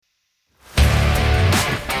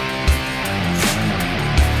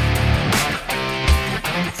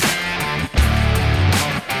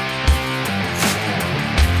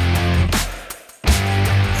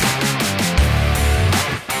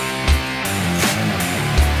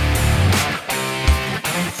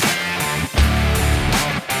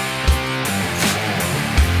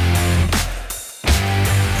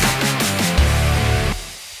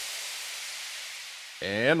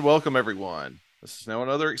And welcome, everyone. This is now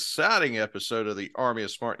another exciting episode of the Army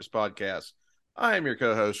of Smartness podcast. I am your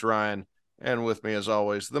co-host, Ryan, and with me, as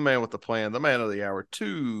always, the man with the plan, the man of the hour,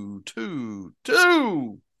 two.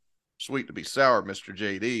 Sweet to be sour, Mr.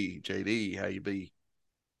 JD. JD, how you be?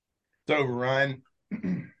 It's over, Ryan.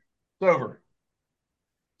 It's over.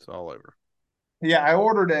 It's all over. Yeah, I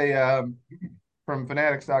ordered from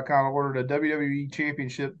Fanatics.com. I ordered a WWE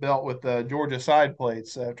Championship belt with Georgia side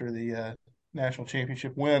plates after the national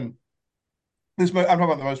championship win. I'm talking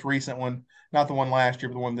about the most recent one, not the one last year,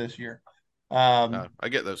 but the one this year. Um, I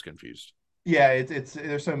get those confused. yeah, it's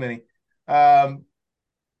there's so many. Um,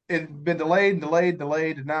 it's been delayed,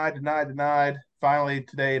 denied. Finally,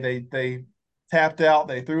 today they tapped out.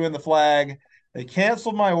 They threw in the flag. They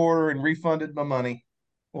canceled my order and refunded my money.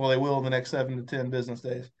 Well, they will in the next 7 to 10 business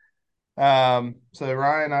days. So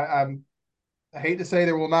Ryan, I hate to say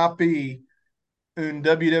there will not be a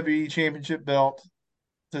WWE Championship belt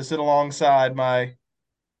to sit alongside my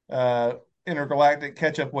uh, intergalactic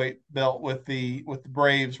catch-up weight belt with the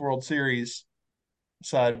Braves World Series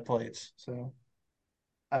side plates. So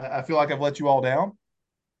I feel like I've let you all down,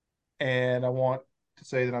 and I want to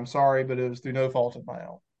say that I'm sorry, but it was through no fault of my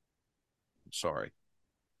own. Sorry.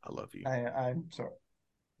 I love you. I'm sorry.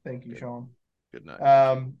 Thank you, Good. Sean. Good night.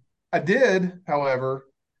 Um, I did, however,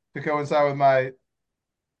 to coincide with my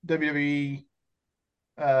WWE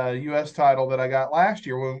U.S. title that I got last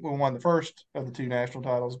year when we won the first of the two national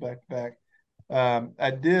titles back to back.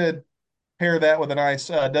 I did pair that with a nice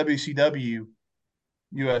WCW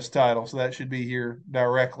U.S. title, so that should be here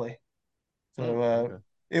directly. So Okay.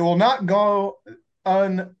 it will not go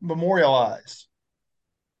unmemorialized.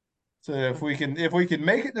 So if we can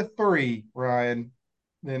make it to three, Ryan,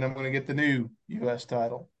 then I'm going to get the new U.S.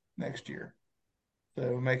 title next year.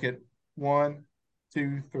 So make it one,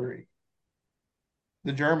 two, three.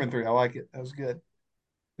 The German three, I like it. That was good.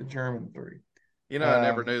 The German three. I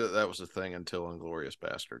never Um, knew that was a thing until Inglorious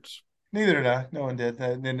Bastards. Neither did I. No one did.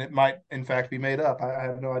 And it might, in fact, be made up. I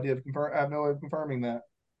have no idea. I have no way of confirming that.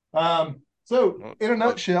 So, Well, in a but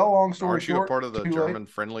nutshell, long story aren't you a short, part of the too late. German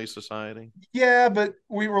Friendly Society? Yeah, but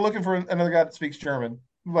we were looking for another guy that speaks German.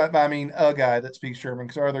 But I mean, a guy that speaks German,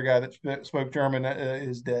 because our other guy that spoke German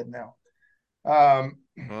is dead now. Um,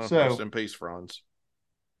 Well, rest so, in peace, Franz.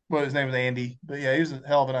 well, his name was Andy, but yeah, he was a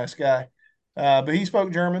hell of a nice guy. But he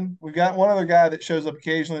spoke German. We've got one other guy that shows up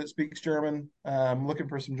occasionally that speaks German. Looking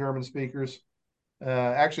for some German speakers.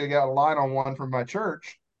 Actually, I got a line on one from my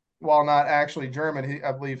church. While not actually German,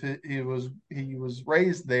 I believe he was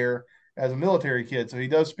raised there as a military kid, so he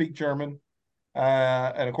does speak German.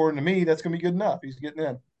 And according to me, that's going to be good enough. He's getting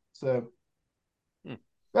in. So Hmm.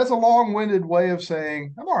 that's a long-winded way of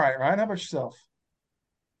saying I'm all right, Ryan. How about yourself?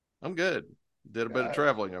 I'm good. Did a bit of Uh,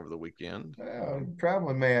 traveling over the weekend.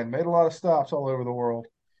 Traveling man, made a lot of stops all over the world.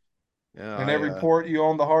 Yeah, In I every port, you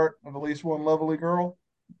own the heart of at least one lovely girl.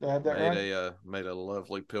 Did I have that right? made a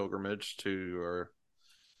lovely pilgrimage to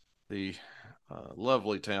the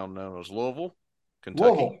lovely town known as Louisville, Kentucky.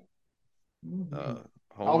 Louisville. Mhm. Uh,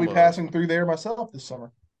 I'll be home of passing through there myself this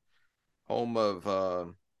summer. home of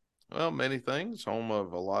well, many things. Home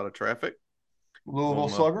of a lot of traffic. Louisville Home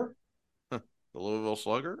of Slugger, the Louisville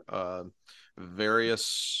Slugger.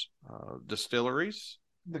 Various distilleries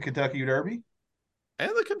the Kentucky Derby,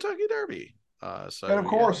 and the Kentucky Derby. and So of yeah,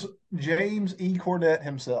 course, James E. Cornette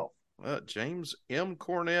himself. James M.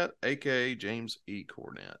 Cornette, aka James E.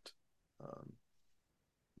 Cornette. Um,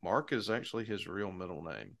 Mark is actually his real middle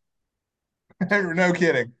name. So No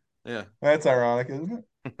kidding. yeah, That's ironic, isn't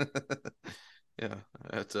it? yeah.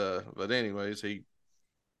 That's But anyways, he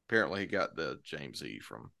apparently he got the James E.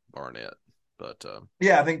 from Barnett. But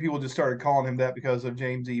Yeah, I think people just started calling him that because of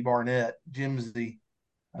James E. Barnett, Jimsy.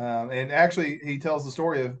 And actually, he tells the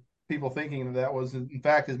story of people thinking that was, in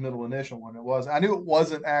fact, his middle initial when it was. I knew it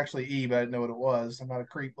wasn't actually E, but I didn't know what it was. I'm not a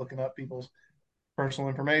creep looking up people's personal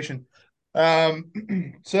information. Um,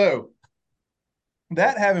 so,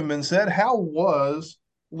 that having been said, how was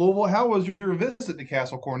Louisville? How was your visit to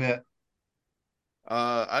Castle Cornet?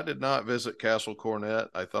 I did not visit Castle Cornet.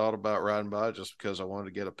 I thought about riding by just because I wanted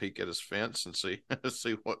to get a peek at his fence and see see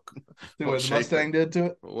See what what the shape it Mustang did to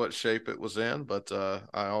it? was in. But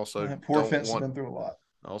I also Poor don't fence has want been through a lot.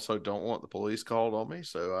 the police called on me,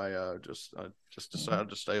 so I just Mhm. decided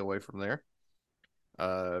to stay away from there.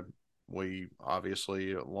 Uh, we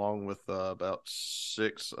obviously, along with about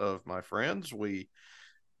six of my friends, we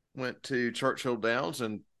went to Churchill Downs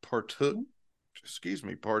and partook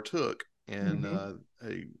in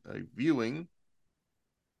Mm-hmm. a viewing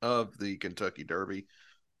of the Kentucky Derby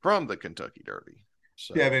from the Kentucky Derby.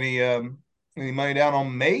 Do you have So any money down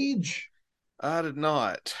on Mage? I did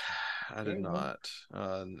not. I did Okay, well, not,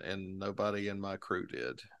 and nobody in my crew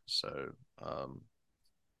did. So,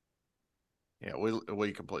 yeah,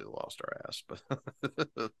 we completely lost our ass,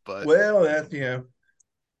 but well, that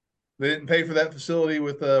they didn't pay for that facility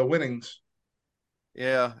with winnings.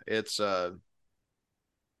 yeah, it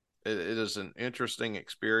is an interesting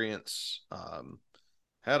experience.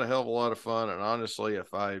 Had a hell of a lot of fun, and honestly,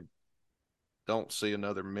 if I don't see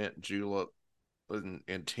another mint julep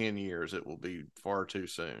in 10 years, it will be far too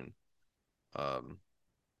soon. Um,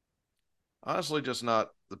 Honestly, just not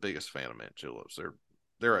the biggest fan of mint juleps.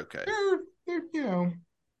 They're okay. They're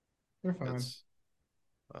they're fine. It's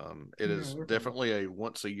it Yeah, is they're fine. definitely a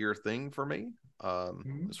once a year thing for me.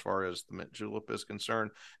 Mm-hmm. As far as the mint julep is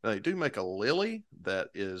concerned, now they do make a lily that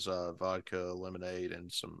is vodka, lemonade,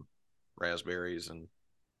 and some raspberries and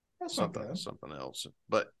That's not something bad. something else.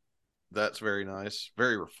 But that's very nice,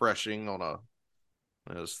 very refreshing on a.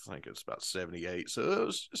 I think it's about 78, so it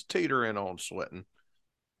was just teetering on sweating.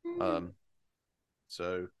 Mm, Um,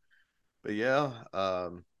 so, but yeah,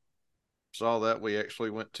 saw that. We actually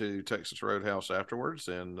went to Texas Roadhouse afterwards,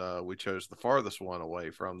 and we chose the farthest one away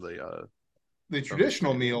the from the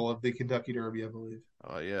traditional stadium. meal of the Kentucky Derby, I believe.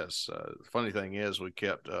 Yes, the funny thing is, we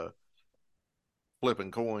kept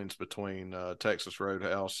flipping coins between Texas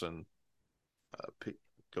Roadhouse and P-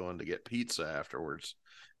 going to get pizza afterwards.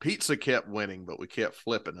 Pizza kept winning, but we kept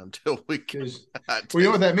flipping until we Because, got well, you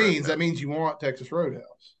know what Texas that means? That Roadhouse. means you want Texas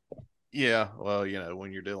Roadhouse. Yeah, well,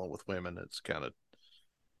 when you're dealing with women, it's kind of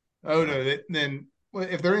Oh uh, no, then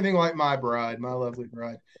if they're anything like my bride, my lovely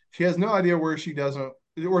bride, she has no idea where she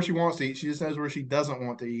wants to eat. She just knows where she doesn't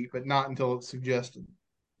want to eat, but not until it's suggested.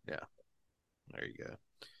 yeah. There you go.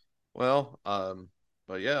 Well,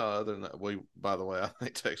 but yeah, other than that, by the way, I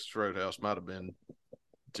think Texas Roadhouse might have been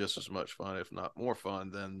just as much fun, if not more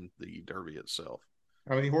fun, than the Derby itself.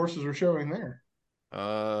 How many horses are showing there?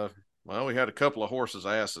 Uh, well, we had a couple of horses'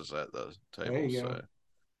 asses at the There table, you go. so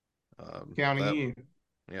Counting that you.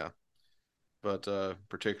 yeah. But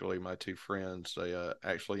particularly my two friends, they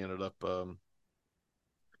actually ended up. The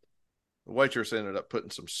waitress ended up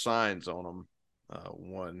putting some signs on them.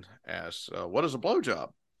 One asked, "What is a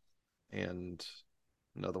blowjob?" And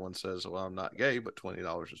another one says, "Well, I'm not gay, but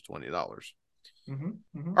 $20 is $20." Mm-hmm,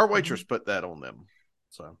 mm-hmm, Our mm-hmm. waitress put that on them.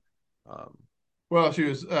 So, um, Well, she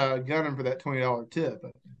was gunning for that $20 tip.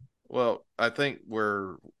 well, I think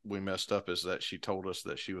where we messed up is that she told us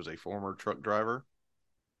that she was a former truck driver.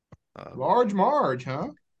 Um, Large Marge, huh?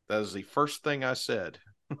 that is the first thing I said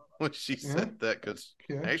when she Yeah. said that, because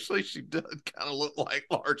Okay. actually she does kind of look like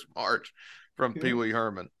Large Marge from Pee Okay. Wee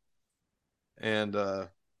Herman. And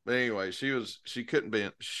but anyway, she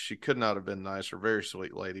could not have been nicer. Very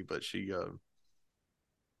sweet lady, but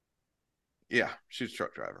yeah, she's a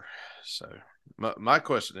truck driver. So my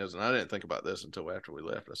question is, and I didn't think about this until after we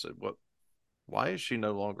left. I said, "What? Why is she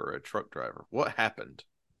no longer a truck driver? What happened?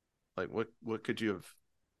 Like, what could you have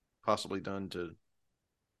possibly done to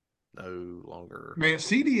no longer Man,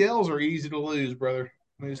 CDLs are easy to lose, brother.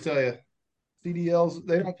 Let me just tell you, CDLs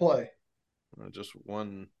they don't play. just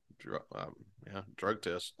one drug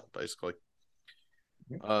test basically?"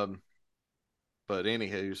 Um, but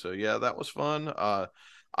anywho, so yeah, that was fun.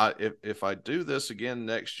 If I do this again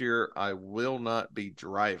next year, I will not be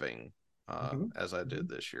driving Mm-hmm. as I Mm-hmm. did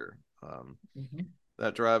this year. Mm-hmm.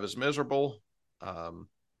 That drive is miserable, um,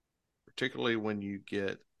 particularly when you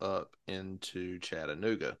get up into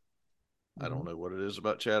Chattanooga. I Mm-hmm. don't know what it is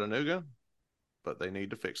about Chattanooga, but they need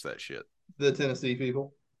to fix that shit. The Tennessee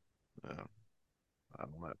people. Uh, I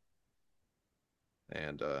don't know.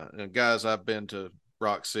 And guys, I've been to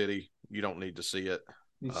Rock City. You don't need to see it.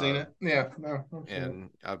 You've seen Uh, it? Yeah, no, I've seen it. and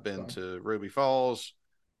I've been Fine. to Ruby Falls.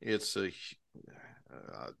 It's a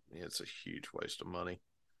huge waste of money.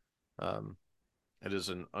 Um, it is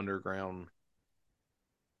an underground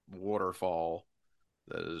waterfall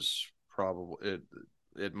that is probably it.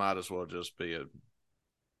 It might as well just be a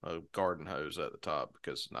garden hose at the top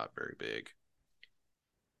because it's not very big.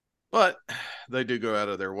 But they do go out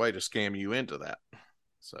of their way to scam you into that.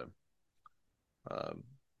 So, um,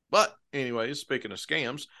 but anyways, speaking of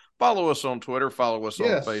scams, follow us on Twitter, follow us on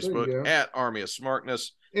Yes, there you Facebook go. at Army of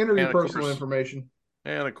Smartness, Enter your and of personal course, information.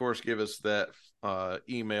 give us that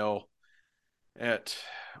email at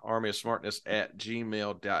armyofsmartness at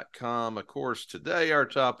gmail.com. Of course, today our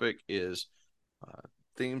topic is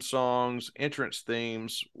theme songs, entrance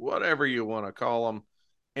themes, whatever you want to call them,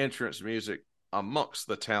 entrance music amongst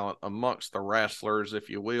the talent, amongst the wrestlers, if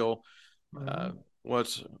you will. Uh, Mm-hmm.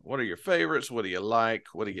 what are your favorites? What do you like?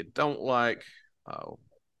 What do you don't like?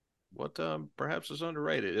 What perhaps is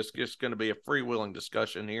underrated? It's just going to be a freewheeling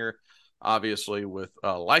discussion here. Obviously, with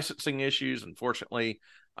licensing issues, unfortunately,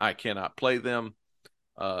 I cannot play them.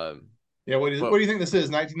 Yeah, what do you think this is?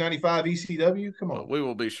 1995 ECW? Come on. We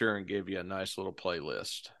will be sure and give you a nice little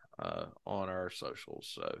playlist on our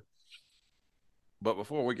socials. So, but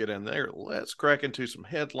before we get in there, let's crack into some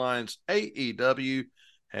headlines. AEW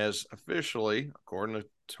has officially, according to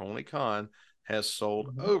Tony Khan, has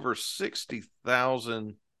sold over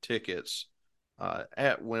 60,000 tickets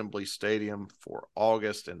at Wembley Stadium for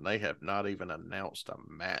August, and they have not even announced a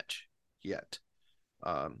match yet.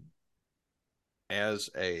 As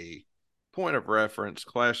a point of reference,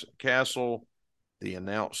 Clash Castle, the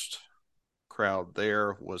announced crowd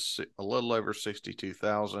there was a little over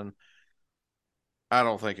 62,000. I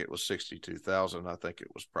don't think it was 62,000. I think it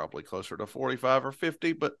was probably closer to 45 or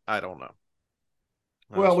 50, but I don't know.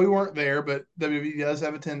 Well, we weren't there, but WWE does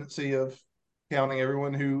have a tendency of counting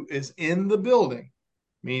everyone who is in the building,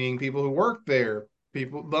 meaning people who work there,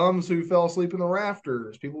 people, bums who fell asleep in the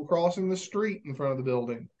rafters, people crossing the street in front of the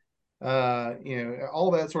building.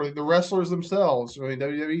 All that sort of, the wrestlers themselves. I mean,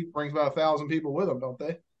 WWE brings about 1,000 people with them, don't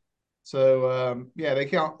they? So, they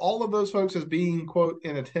count all of those folks as being, quote,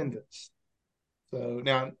 in attendance. So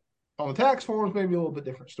now on the tax forms, maybe a little bit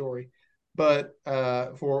different story, but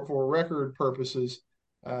for record purposes,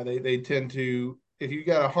 they tend to, if you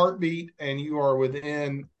got a heartbeat and you are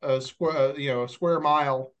within a square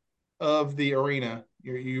mile of the arena,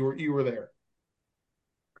 you were there.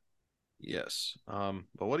 Yes. But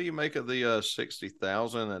what do you make of the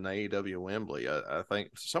 60,000 in AEW Wembley? I think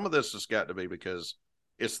some of this has got to be because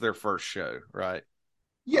it's their first show, right?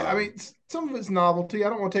 Yeah, I mean, some of it's novelty. I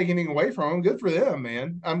don't want to take anything away from them. Good for them,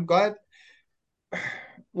 man. I'm glad.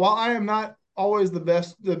 While I am not always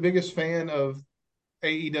the biggest fan of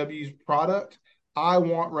AEW's product, I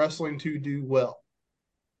want wrestling to do well.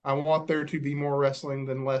 I want there to be more wrestling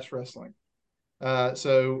than less wrestling.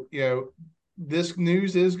 This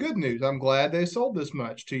news is good news. I'm glad they sold this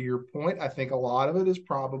much. To your point, I think a lot of it is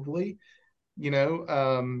probably,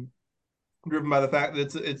 driven by the fact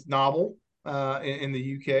that it's novel in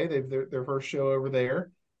the UK. They've their first show over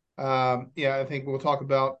there. I think we'll talk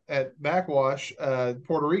about at Backwash,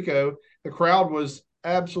 Puerto Rico. The crowd was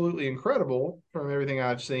absolutely incredible from everything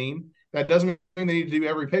I've seen. That doesn't mean they need to do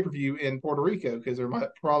every pay-per-view in Puerto Rico because there might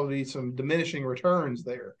probably be some diminishing returns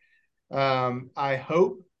there. I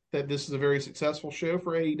hope that this is a very successful show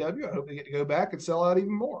for AEW. I hope they get to go back and sell out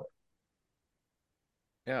even more.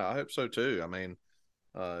 Yeah, I hope so too. I mean,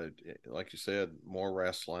 like you said, more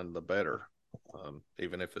wrestling, the better.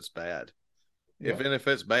 Even if it's bad. Yeah. Even if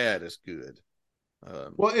it's bad, it's good.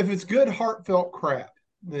 Well, if it's good, heartfelt crap,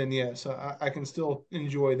 then yes, I can still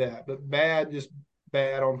enjoy that. But bad, just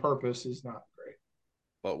bad on purpose, is not great.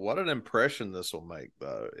 But what an impression this will make,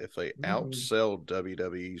 though, if they outsell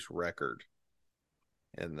WWE's record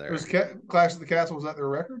in there. Was Clash of the Castle, was that their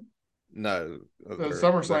record? No,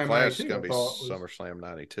 SummerSlam Clash is going to be SummerSlam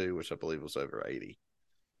 '92, which I believe was over 80.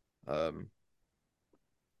 I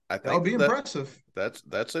think that would be impressive.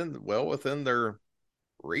 That's well within their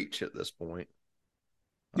reach at this point.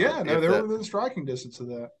 Yeah, no, they're within striking distance of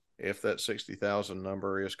that. If that 60,000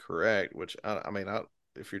 number is correct, which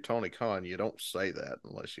if you're Tony Khan, you don't say that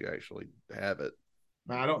unless you actually have it.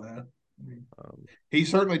 I don't know. He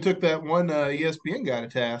certainly took that one ESPN guy to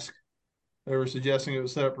task. They were suggesting it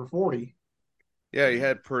was set up for 40. Yeah, he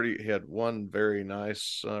had one very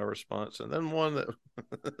nice response, and then one that.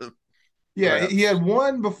 Yeah, he had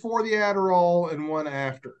one before the Adderall and one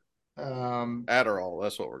after. Adderall,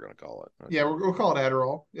 that's what we're going to call it. Okay. Yeah, we'll call it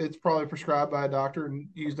Adderall. It's probably prescribed by a doctor and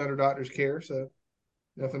used under doctor's care, so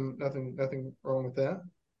nothing wrong with that.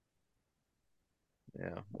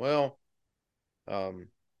 Yeah. Well,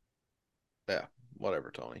 yeah,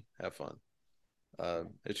 whatever, Tony. Have fun.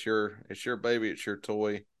 It's your baby, it's your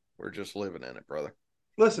toy. We're just living in it, brother.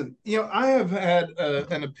 Listen, I have had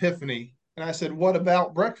an epiphany, and I said, "What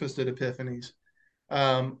about breakfast at Epiphanies?"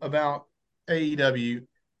 About AEW.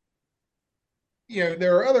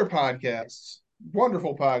 There are other podcasts,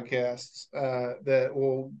 wonderful podcasts, that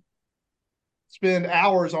will spend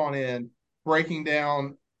hours on end breaking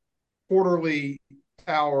down quarter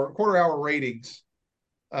hour ratings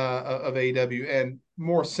of AEW and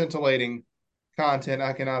more scintillating content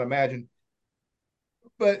I cannot imagine.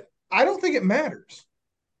 But I don't think it matters.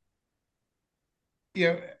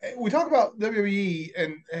 We talk about WWE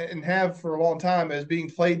and have for a long time as being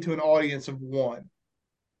played to an audience of one.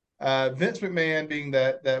 Vince McMahon being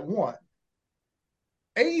that one.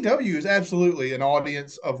 AEW is absolutely an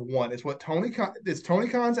audience of one. It's Tony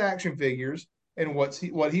Khan's action figures and what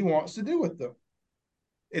he wants to do with them.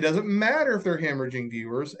 It doesn't matter if they're hemorrhaging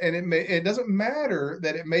viewers, and it doesn't matter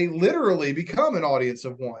that it may literally become an audience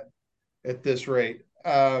of one at this rate.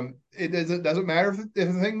 It doesn't matter if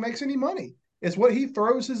the thing makes any money. It's what he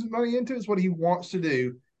throws his money into. It's what he wants to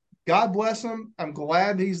do. God bless him. I'm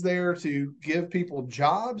glad he's there to give people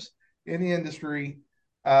jobs in the industry,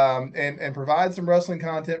 and provide some wrestling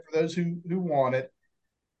content for those who want it.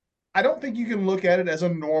 I don't think you can look at it as a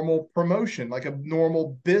normal promotion, like a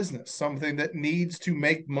normal business, something that needs to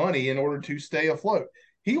make money in order to stay afloat.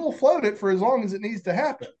 He will float it for as long as it needs to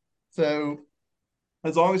happen. So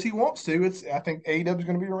as long as he wants to, I think AEW is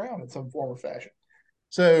going to be around in some form or fashion.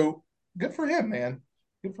 So good for him, man.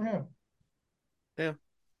 Good for him. Yeah.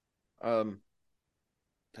 Um,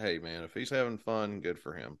 hey man, if he's having fun, good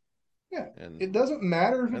for him. Yeah. And It doesn't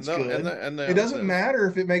matter if and it's the and good. the and It the, doesn't the matter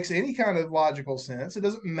if it makes any kind of logical sense. It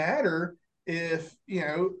doesn't matter if,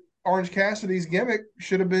 Orange Cassidy's gimmick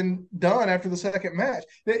should have been done after the second match.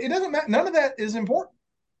 It doesn't matter. None of that is important.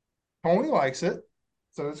 Tony likes it,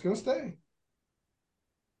 so it's going to stay.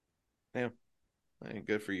 yeah, hey,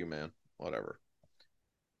 good for you, man. Whatever.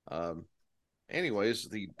 Um, anyways,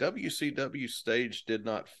 the WCW stage did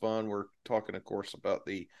not fun. We're talking, of course, about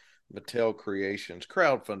the Mattel Creations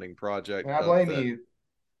crowdfunding project And I blame you.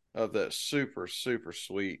 of that super super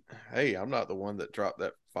sweet. Hey, I'm not the one that dropped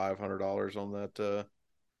that $500 on that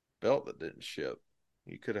belt that didn't ship.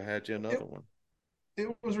 You could have had you It, another one.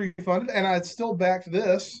 it was refunded, and I'd still backed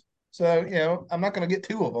this. So, I'm not going to get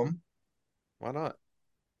two of them Why not?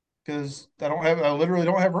 because I literally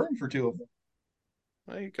don't have room for two of them.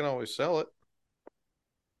 Well, you can always sell it.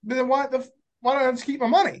 But then why don't I just keep my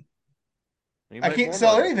money? You I make can't more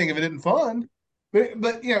sell money. anything if it didn't fund.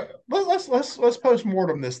 But let's post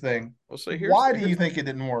mortem this thing. Well, see, Why do you here's think it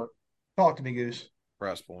didn't work? Talk to me, Goose.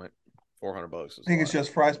 price point. $400 is I a think it's lot.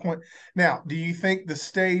 just price point. Now, do you think the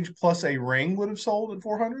stage plus a ring would have sold at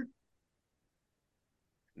 400?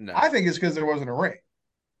 No, I think it's because there wasn't a ring.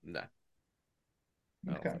 no,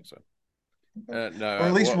 I don't Okay. think so. Okay. Or No,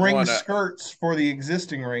 at least ring one. skirts for the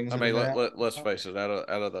existing rings I that have mean, been out. let's face it. Out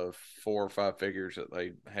of the 4 or 5 figures that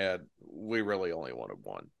they had, we really only wanted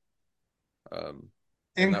one. Um,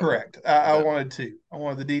 and Incorrect. I that wanted two. I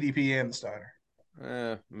wanted the DDP and the Steiner.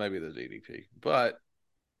 maybe the DDP, but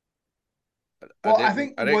Well, I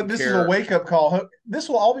think I what didn't this is a care. wake up call. This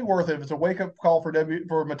will all be worth it if it's a wake up call for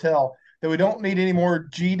Mattel that we don't need any more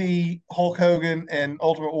GD, Hulk Hogan, and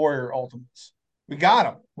Ultimate Warrior Ultimates. We got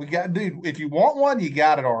them. We got, dude. If you want one, you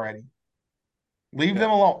got it already. Leave Yeah,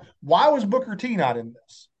 them alone. Why was Booker T not in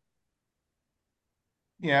this?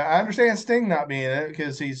 I understand Sting not being in it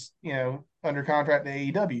because he's under contract to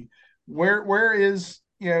AEW. Where's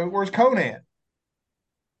Conan?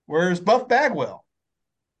 Where's Buff Bagwell?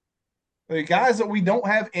 The guys that we don't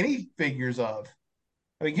have any figures of.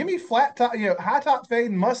 I mean, give me flat top, high top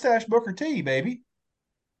fade and mustache Booker T, baby.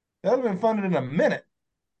 That would have been funded in a minute.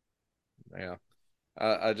 yeah.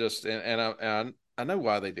 I just I know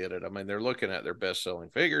why they did it. I mean, they're looking at their best selling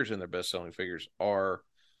figures, and their best selling figures are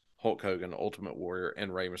Hulk Hogan, Ultimate Warrior,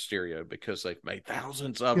 and Rey Mysterio because they've made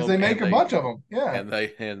thousands of Because them, they make a bunch of them. Yeah. and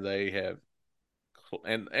they have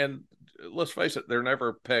and let's face it, they're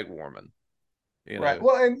never peg warming. You Right. know,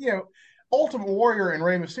 Well, and Ultimate Warrior and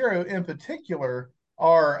Rey Mysterio in particular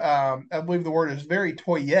are, I believe the word is very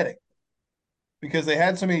toyetic because they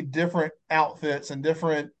had so many different outfits and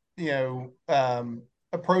different,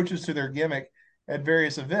 approaches to their gimmick at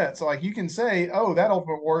various events. So, like, you can say, oh, that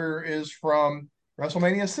Ultimate Warrior is from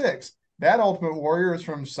WrestleMania 6. That Ultimate Warrior is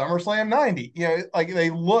from SummerSlam 90. Like they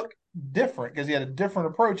look different because he had a different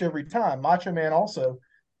approach every time. Macho Man also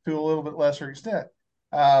to a little bit lesser extent.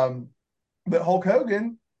 Um, but Hulk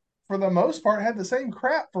Hogan, for the most part, had the same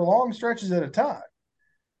crap for long stretches at a time.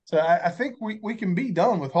 So I think we can be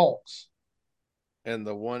done with Hulks. and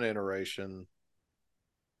the one iteration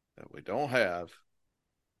that we don't have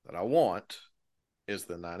that I want is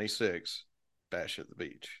the '96 Bash at the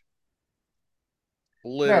Beach.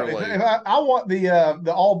 No, if Literally, I want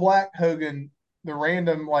the all black Hogan, the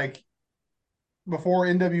random like before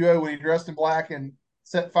NWO when he dressed in black and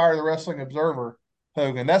set fire to the Wrestling Observer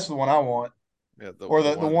Hogan. That's the one I want. yeah, Or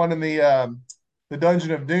the the one, one in the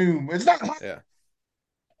Dungeon of Doom. It's not hot. yeah,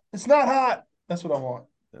 It's not hot. That's what I want.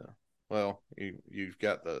 yeah. Well, you've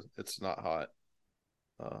got the it's not hot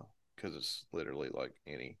because it's literally like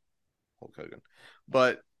any Hulk Hogan,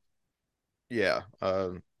 but yeah,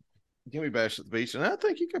 give me Bash at the Beach, and I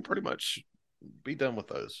think you can pretty much be done with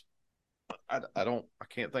those. I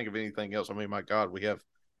can't think of anything else. I mean, my God, we have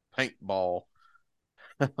paintball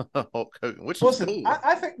Hulk Hogan, which is Listen, cool.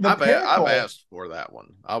 I think I've asked for that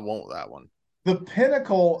one. I want that one. the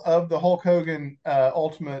pinnacle of the Hulk Hogan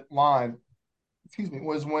Ultimate line, excuse me,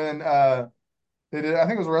 was when they did. I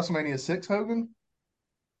think it was WrestleMania 6 Hogan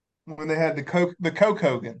when they had the Coke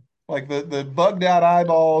Hogan like the bugged out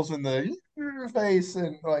eyeballs and the face,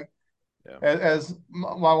 and like Yeah. as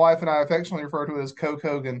my wife and I affectionately refer to it as Coke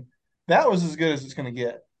Hogan. That was as good as it's going to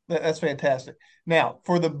get. That's fantastic. Now,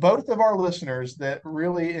 for the both of our listeners that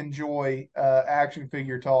really enjoy action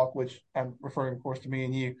figure talk, which I'm referring, of course, to me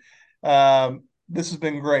and you, this has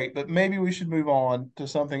been great. But maybe we should move on to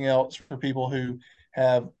something else for people who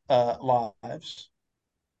have lives.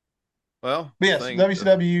 Well, But yes,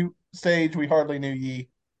 WCW stage. We hardly knew ye.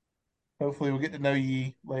 Hopefully, we'll get to know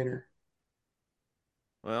ye later.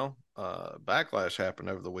 Backlash happened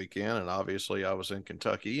over the weekend, and obviously I was in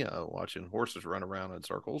Kentucky watching horses run around in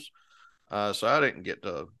circles. So I didn't get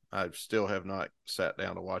to. I still have not sat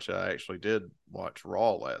down to watch it. I actually did watch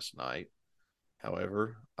Raw last night.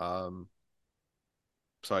 However,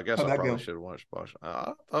 so I guess How'd I that probably go? should have watched.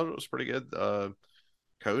 I thought it was pretty good.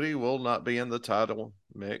 Cody will not be in the title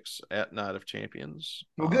mix at Night of Champions.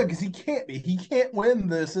 Well, good because he can't be. He can't win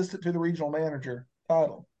the assistant to the regional manager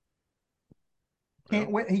title.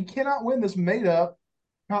 Can't Well, win. He cannot win this made up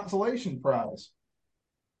consolation prize.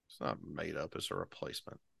 it's not made up; it's a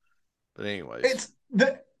replacement. But anyways, It's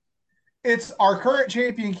the it's our current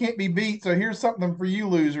champion can't be beat. So here's something for you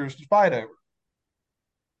losers to fight over.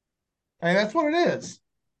 And that's what it is.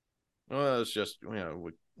 well, it's just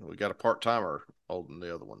we got a part timer holding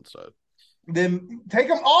the other one, so Then take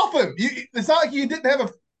them off him. It's not like you didn't have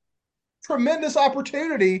a tremendous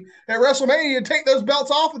opportunity at WrestleMania to take those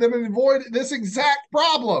belts off of them and avoid this exact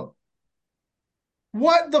problem.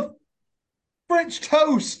 What the French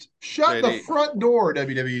toast? Shut the JD, front door,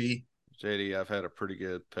 WWE. JD, I've had a pretty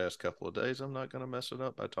good past couple of days. I'm not going to mess it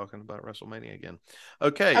up by talking about WrestleMania again.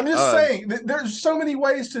 Okay. I'm just saying that there's so many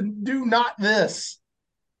ways to do not this.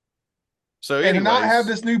 So, And to not have anyways,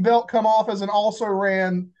 this new belt come off as an also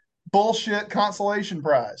ran bullshit consolation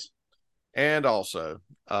prize. and also,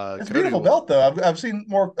 It's a Cody beautiful will. belt though. I've seen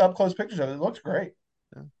more up close pictures of it. It looks great.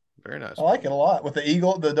 Yeah, very nice I like belt. it a lot with the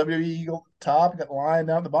eagle, the WWE eagle top, got the line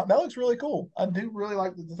down the bottom. That looks really cool. I do really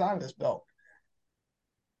like the design of this belt.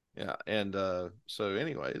 Yeah, and so,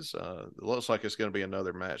 anyways, it looks like it's going to be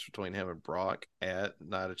another match between him and Brock at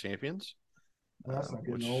Night of Champions, Well, that's not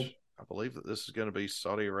getting old. which I believe that this is going to be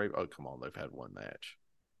Saudi Arabia. Oh, come on, they've had one match.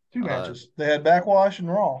 Two Uh, matches. They had Backwash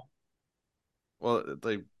and Raw. well,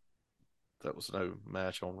 they that was no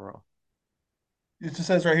match on Raw. It just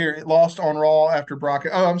says right here, it lost on Raw after Brock.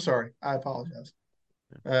 Oh, I'm sorry. I apologize.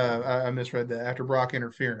 Yeah, I misread that. After Brock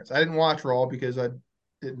interference. I didn't watch Raw because I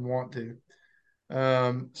didn't want to.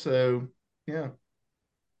 So yeah.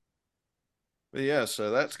 but yeah,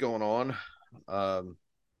 so that's going on. Um,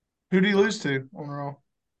 Who did he lose to on Raw?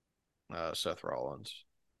 Seth Rollins.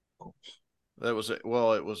 Of course. That was it.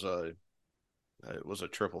 Well, it was a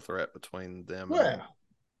triple threat between Well,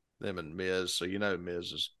 them and Miz. So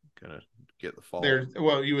Miz is gonna get the fall. there.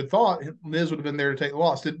 Well, you would thought Miz would have been there to take the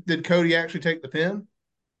loss. Did Cody actually take the pin?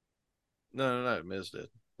 No, no, no. Miz did.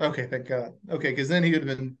 Okay, thank God. Okay, because then he would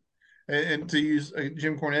have been, and to use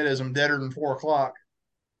Jim Cornetteism, deader than 4 o'clock.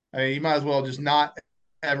 I mean, you might as well just not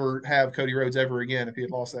ever have Cody Rhodes ever again if he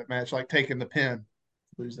had lost that match, like taking the pin,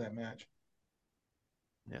 lose that match.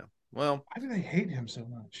 Yeah. Well, Why do they hate him so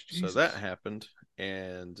much? so that Jesus. happened,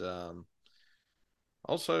 and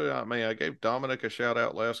also, I mean, I gave Dominic a shout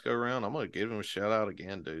out last go round. I'm gonna give him a shout out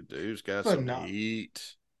again, dude. Dude's got But some not.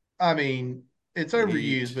 heat. I mean, it's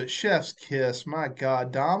overused, Heat. but Chef's Kiss, my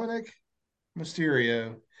God, Dominic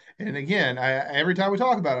Mysterio. And again, every time we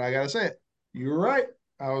talk about it, I gotta say it. You were right.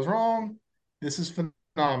 I was wrong. This is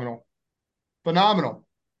phenomenal. Phenomenal.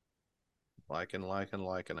 Liking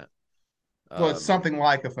it. Well, it's Um, something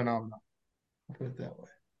like a phenomenon. I'll put it that way.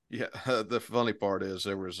 yeah. The funny part is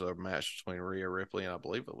there was a match between Rhea Ripley and I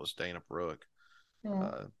believe it was Dana Brooke. Oh.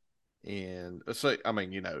 Uh, and so I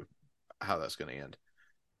mean, you know how that's going to end.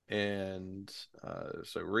 And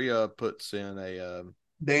so Rhea puts in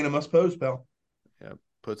Dana must pose, pal. yeah,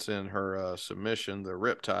 puts in her submission, the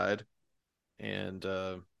Riptide, and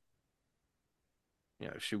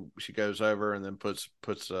she goes over and then puts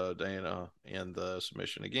Dana in the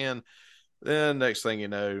submission again. Then next thing you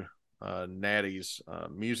know, Natty's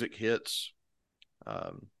music hits.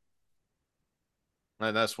 Um,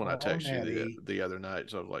 and that's when I Oh, texted you Natty. the other night.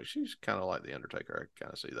 So I was like, she's kind of like the Undertaker. I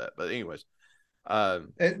kind of see that. But anyways,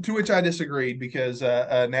 To which I disagreed because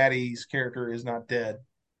Natty's character is not dead.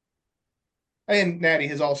 And Natty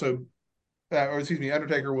has also, or excuse me,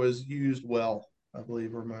 Undertaker was used well, I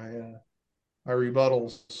believe, are my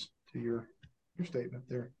rebuttals to your statement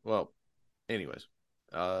there. well, anyways,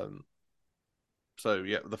 um, so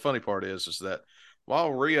yeah, the funny part is that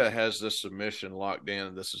while Rhea has this submission locked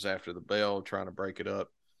in, this is after the bell trying to break it up.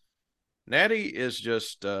 Natty is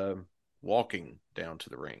just walking down to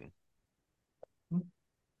the ring.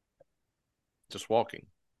 just walking.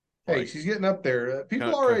 Hey, Like she's getting up there.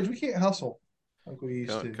 People our age, we can't hustle like we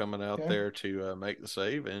used to. coming out Okay. there to make the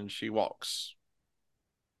save, and she walks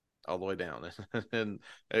all the way down. And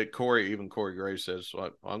Corey Graves says,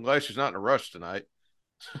 well, I'm glad she's not in a rush tonight.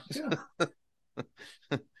 Yeah.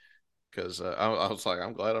 Because I was like,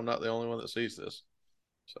 I'm glad I'm not the only one that sees this.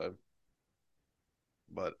 So,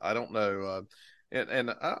 but I don't know.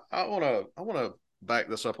 And I want to back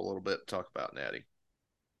this up a little bit and talk about Natty.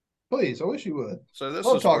 Please, I wish you would. So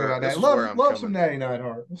Love talking about this that. is where I'm Love some coming. Natty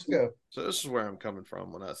Neidhart. Let's go. So this is where I'm coming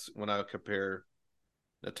from when I compare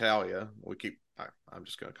Natalia. I'm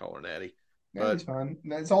just going to call her Natty, Natty's but fine.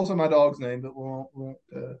 It's also my dog's name, but we won't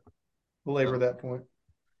belabor well, that point.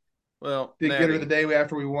 Did get her the Natty. day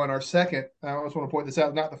after we won our second. I always want to point this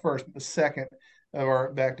out, not the first, but the second of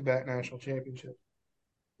our back-to-back national championship.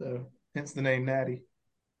 So hence the name Natty.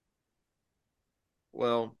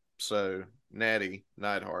 Well, so Natty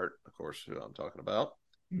Neidhart, of course, who I'm talking about.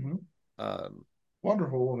 Mm-hmm. Um,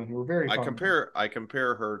 Wonderful woman. We're very fond of her. I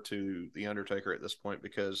compare her to the Undertaker at this point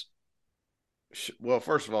because, well,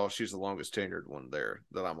 first of all, she's the longest tenured one there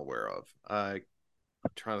that I'm aware of. I'm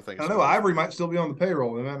trying to think I of don't know. somebody else. Ivory might still be on the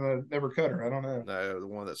payroll. They might have never cut her. I don't know. No, the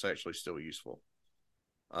one that's actually still useful.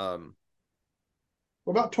 Um,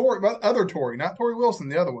 What about Tori? About other Tori, not Tori Wilson,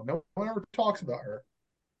 the other one. No one ever talks about her.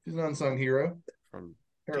 She's an unsung hero. from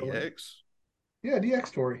Heroine. DX. Yeah,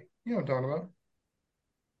 DX Tori. You know what I'm talking about.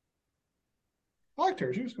 I liked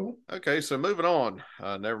her. She was cool. Okay, so moving on.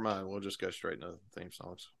 Never mind. We'll just go straight into the theme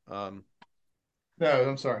songs. No,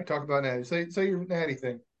 I'm sorry. Talk about Natty. Say your Natty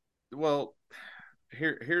thing. Well,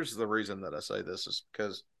 here's the reason that I say this is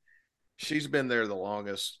because she's been there the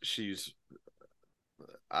longest.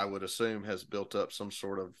 I would assume, has built up some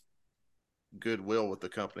sort of goodwill with the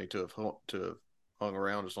company to have hung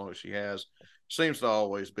around as long as she has. Seems to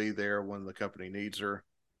always be there when the company needs her,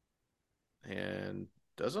 and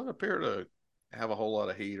doesn't appear to have a whole lot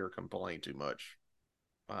of heat or complain too much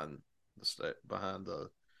behind behind the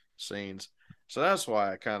scenes. So that's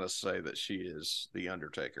why I kind of say that she is the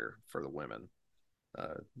Undertaker for the women.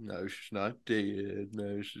 No, she's not dead.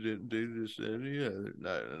 No, she didn't do this.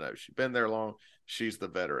 No. She's been there long. She's the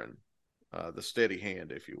veteran, the steady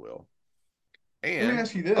hand, if you will. Let me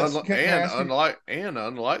ask you this. Can I ask you?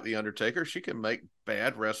 Unlike the Undertaker, she can make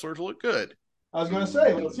bad wrestlers look good. I was going to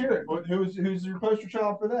say, let's hear it. Who's your poster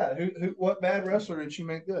child for that? What bad wrestler did she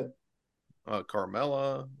make good?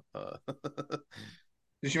 Carmella.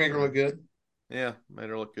 Did she make her look good? Yeah, made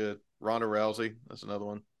her look good. Ronda Rousey, that's another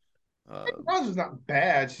one. Ronda's not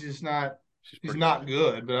bad. She's just not. She's not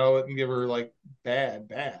good, but I wouldn't give her like bad.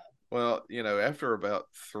 Well, after about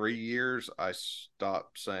 3 years, I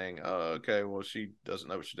stopped saying, "Oh, okay, well, she doesn't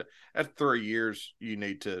know what she did." After 3 years, you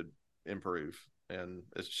need to improve, and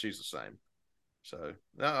she's the same. So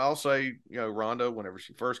I'll say, Ronda, whenever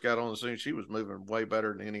she first got on the scene, she was moving way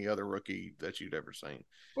better than any other rookie that you'd ever seen.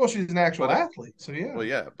 Well, she's an actual But athlete, so yeah. Well,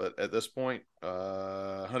 yeah, but at this point,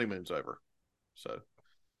 honeymoon's over. So.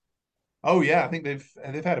 Oh yeah, I think they've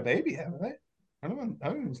had a baby, haven't they?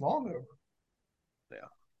 Honeymoon's long over. Yeah.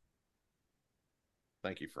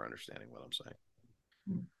 Thank you for understanding what I'm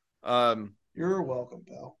saying. You're welcome,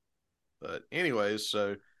 pal. But anyways,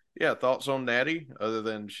 so yeah, thoughts on Natty other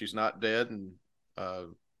than she's not dead and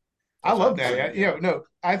I love Natty. No,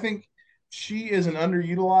 I think she is an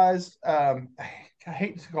underutilized. I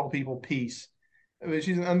hate to call people piece, but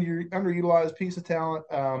she's an underutilized piece of talent.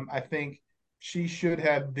 I think she should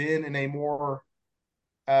have been in a more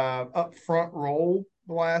upfront role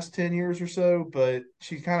the last 10 years or so, but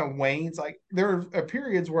she kind of wanes. Like there are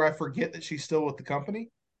periods where I forget that she's still with the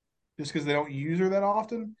company just because they don't use her that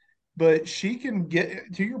often. But she can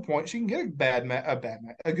get, to your point, she can get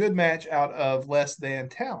a good match out of less than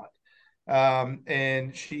talent.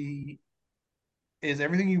 And she is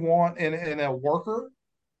everything you want in a worker.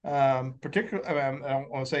 Particularly, I don't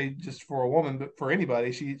want to say just for a woman, but for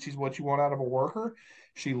anybody, she's what you want out of a worker.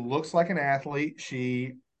 She looks like an athlete.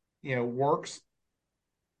 She, works.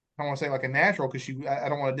 I don't want to say like a natural because I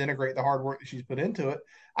don't want to denigrate the hard work that she's put into it.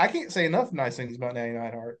 I can't say enough nice things about Natty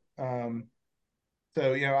Neidhart.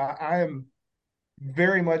 So I am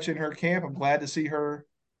very much in her camp. I'm glad to see her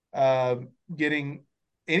getting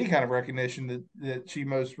any kind of recognition that she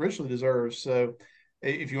most richly deserves. So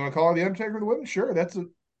if you want to call her the Undertaker of the women, sure, that's a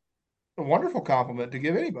wonderful compliment to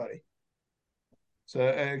give anybody. So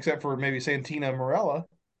except for maybe Santina Morella,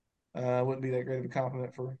 wouldn't be that great of a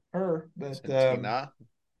compliment for her. But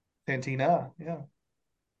Santina, yeah.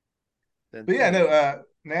 But yeah, no,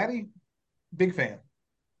 Natty, big fan,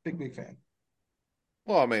 big fan.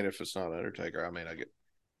 Well, I mean, if it's not Undertaker, I mean, I get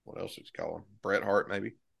what else would you call him? Bret Hart,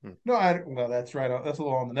 maybe. No, well, that's right. That's a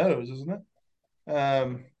little on the nose, isn't it?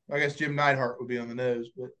 I guess Jim Neidhart would be on the nose,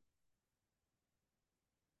 but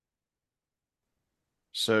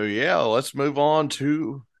So yeah, let's move on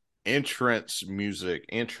to entrance music,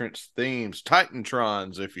 entrance themes,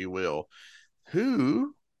 Titantrons, if you will.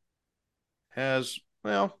 Who has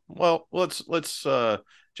let's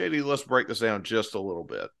JD, let's break this down just a little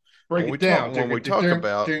bit. break When it we talk down. when we talk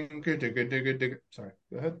about Sorry,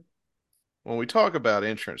 go ahead. when we talk about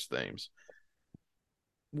entrance themes,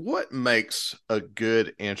 what makes a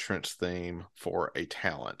good entrance theme for a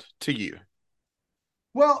talent to you?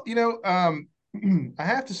 Well, I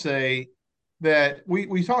have to say that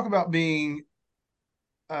we talk about being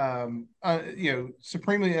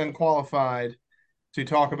supremely unqualified to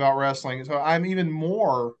talk about wrestling. So I'm even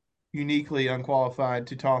more uniquely unqualified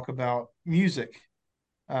to talk about music.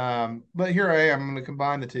 But here I am. I'm going to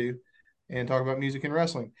combine the two and talk about music and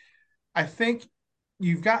wrestling. I think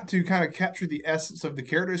you've got to kind of capture the essence of the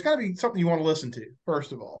character. It's got to be something you want to listen to,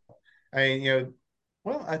 first of all. I mean,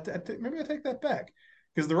 well, maybe I take that back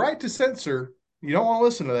because the right to censor, you don't want to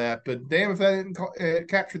listen to that. But damn, if that didn't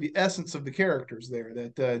capture the essence of the characters there,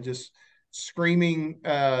 that just screaming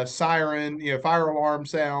siren, fire alarm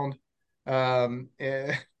sound. And,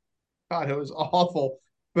 God, it was awful,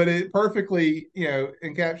 but it perfectly,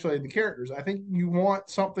 encapsulated the characters. I think you want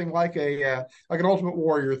something like an Ultimate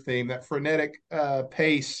Warrior theme, that frenetic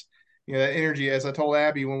pace, that energy. As I told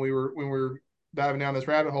Abby when we were diving down this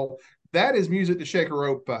rabbit hole, that is music to shake a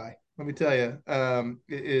rope by. Let me tell you,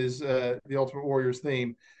 it is the Ultimate Warrior's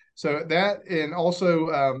theme. So that, and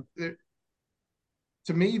also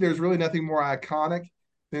to me, there's really nothing more iconic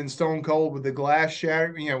than Stone Cold with the glass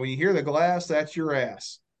shattering. When you hear the glass, that's your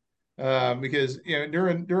ass. Because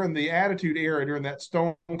during the Attitude Era, during that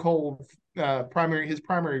Stone Cold his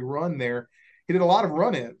primary run there, he did a lot of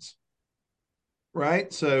run-ins,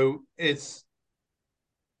 right? So it's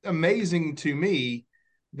amazing to me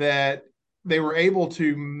that they were able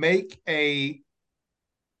to make a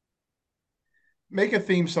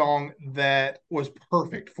theme song that was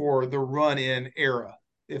perfect for the run-in era,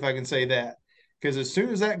 if I can say that. Because as soon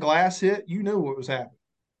as that glass hit, you knew what was happening.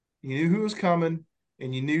 You knew who was coming,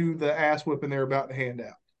 and you knew the ass whipping they're about to hand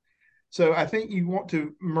out. So I think you want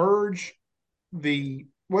to merge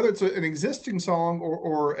whether it's an existing song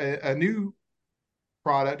or a new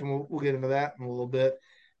product, and we'll get into that in a little bit.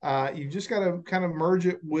 You just got to kind of merge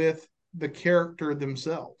it with the character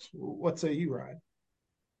themselves. What say you, Ryan?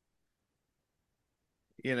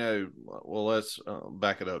 Well, let's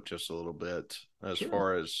back it up just a little bit as Sure.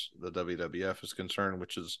 far as the WWF is concerned,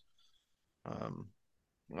 which is, um,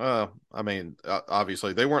 I mean,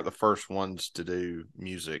 obviously they weren't the first ones to do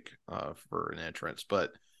music for an entrance,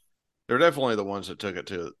 but they're definitely the ones that took it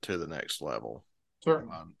to the next level.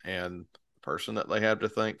 Certainly. And the person that they have to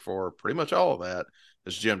thank for pretty much all of that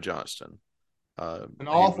is Jim Johnston. An He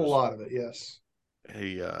awful was lot of it, yes.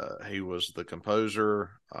 he was the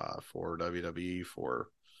composer for WWE for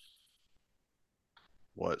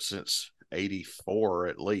since '84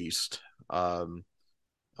 at least,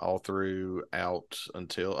 all throughout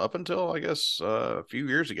until I guess a few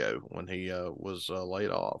years ago when he was laid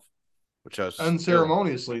off, which I still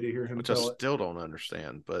Unceremoniously to hear him which I tell it. still don't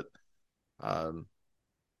understand. But um,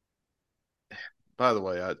 by the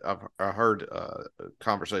way, I heard a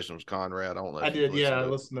conversation with Conrad. I don't know I if you've did, yeah, listened I to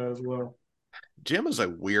it. listened to that as well. Jim is a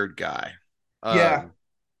weird guy. Yeah,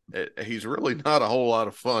 Um, he's really not a whole lot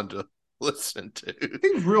of fun to listen to.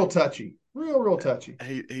 seems real touchy, real touchy.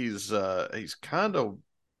 He's kind of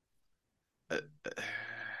uh,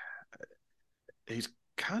 he's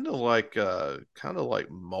kind of like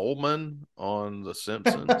Molman on The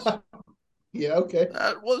Simpsons. Yeah, okay.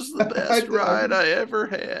 That was the I, best I ride can, I ever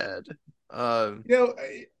had. Uh, you know,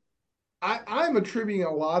 I'm attributing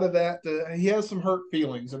a lot of that to he has some hurt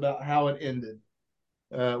feelings about how it ended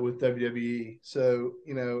with WWE. So,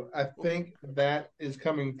 I think that is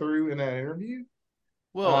coming through in that interview.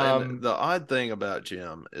 well, and Um, the odd thing about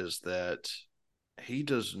Jim is that he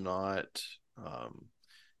does not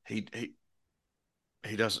he he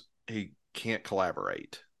he can't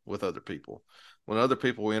collaborate with other people. When other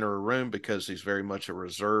people enter a room, because he's very much a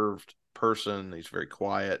reserved person, he's very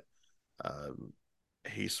quiet. Um,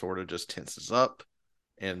 he sort of just tenses up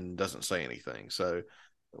and doesn't say anything. So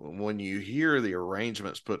when you hear the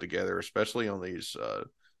arrangements put together, especially on these uh,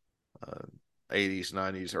 80s,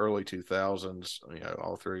 90s, early 2000s,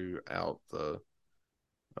 all throughout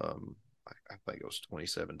um, I think it was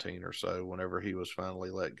 2017 or so, whenever he was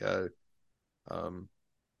finally let go, um,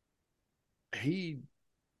 he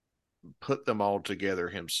put them all together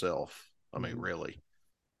himself. I mean, mhm. really.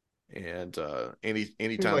 And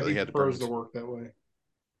any Seems time like that they he had to bring, prefers to work that way.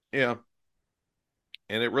 yeah,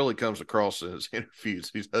 and it really comes across in his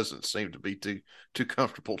interviews. He doesn't seem to be too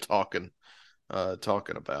comfortable talking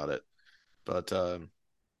about it. But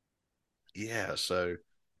yeah, so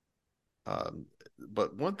um,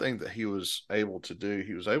 but one thing that he was able to do,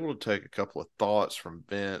 he was able to take a couple of thoughts from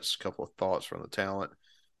Vince, a couple of thoughts from the talent,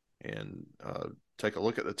 and take a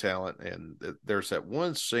look at the talent. And there's that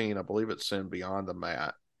one scene, I believe it's in Beyond the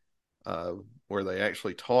Mat, uh, where they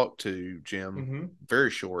actually talk to Jim, Mm-hmm.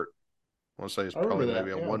 very short. I want to say it's I remember probably that.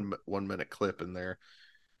 maybe a Yeah. 1 minute clip in there,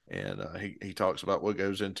 and he talks about what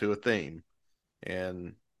goes into a theme,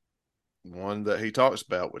 and one that he talks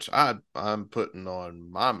about, which I'm putting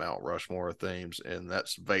on my Mount Rushmore of themes, and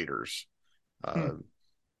that's Vader's, uh, Hmm.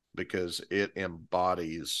 because it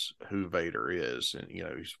embodies who Vader is, and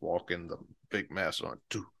he's walking the big mask on,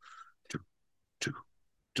 do do do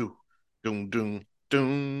do, doom doom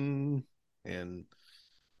doom, and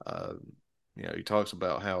uh, he talks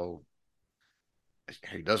about how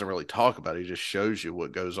he doesn't really talk about it; he just shows you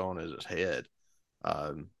what goes on in his head.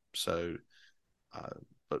 So Uh,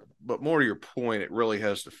 but more to your point, it really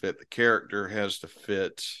has to fit the character, has to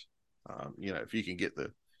fit. If you can get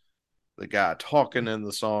the guy talking in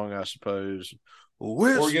the song, I suppose.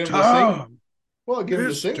 Well, Or it's get him to sing. time. Well, get him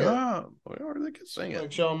to It's sing it time. Well, they can sing it.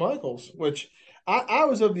 like Shawn Michaels, which I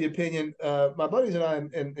was of the opinion. My buddies and I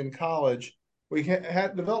in college, we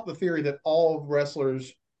had developed the theory that all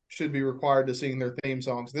wrestlers should be required to sing their theme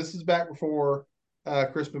songs. This is back before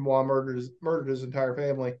Chris Benoit murdered his entire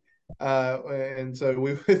family. And so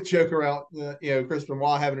we would joke around, Chris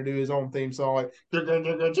Benoit having to do his own theme song, like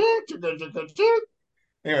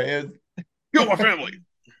anyway. Kill my family.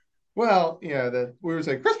 Well, that we would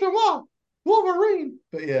say Chris Benoit, Wolverine,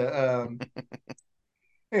 but yeah.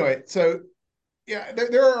 Anyway, so yeah,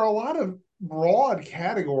 there are a lot of broad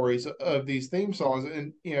categories of these theme songs,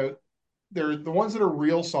 and they're the ones that are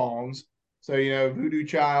real songs. So Voodoo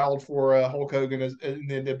Child for Hulk Hogan in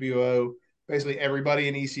the NWO. Basically, everybody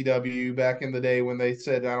in ECW back in the day when they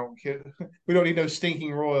said, "I don't care, we don't need no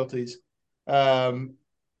stinking royalties." Um,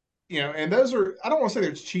 and those are, I don't want to say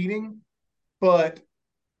there's cheating, but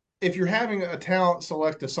if you're having a talent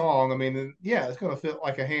select a song, I mean, then, yeah, it's going to fit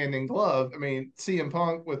like a hand in glove. I mean, CM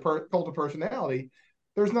Punk with Cult of Personality,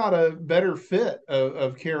 there's not a better fit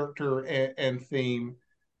of character and theme,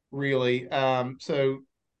 really. So,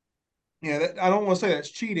 yeah, I don't want to say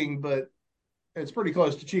that's cheating, but it's pretty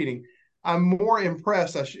close to cheating. I'm more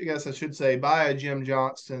impressed, I guess I should say, by a Jim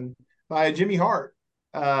Johnston, by a Jimmy Hart,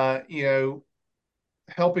 helping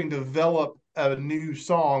develop a new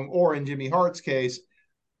song, or in Jimmy Hart's case,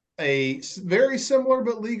 a very similar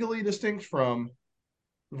but legally distinct from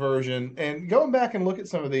version. And going back and look at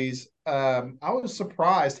some of these, I was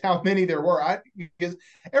surprised how many there were. Because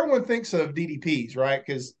everyone thinks of DDPs, right?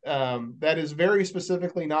 Because that is very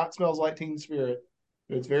specifically not "Smells Like Teen Spirit."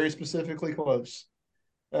 It's very specifically close.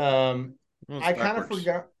 Um, Well, it's I kind of backwards.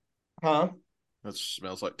 forgot, huh? That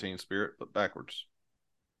smells like Teen Spirit, but backwards.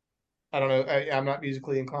 I don't know. I'm not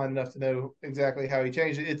musically inclined enough to know exactly how he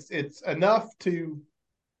changed it. It's enough to,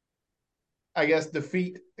 I guess,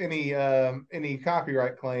 defeat any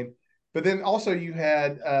copyright claim. But then also you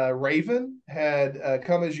had Raven had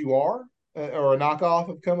 "Come as You Are," or a knockoff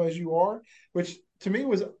of "Come as You Are," which to me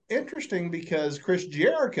was interesting because Chris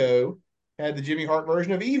Jericho had the Jimmy Hart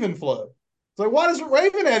version of "Even Flow." So why doesn't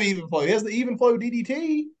Raven have "Even Flow"? He has the "Even Flow"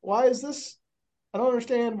 DDT. Why is this? I don't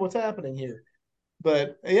understand what's happening here.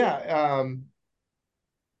 But yeah,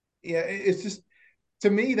 it's just, to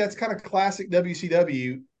me, that's kind of classic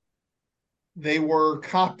WCW. They were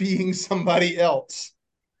copying somebody else.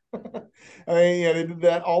 I mean, they did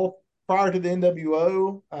that all prior to the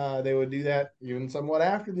NWO. They would do that even somewhat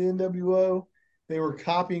after the NWO. They were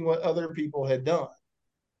copying what other people had done.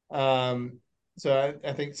 Um, so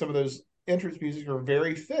I think some of those entrance music are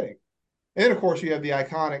very fitting. And then, of course, you have the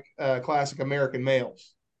iconic classic American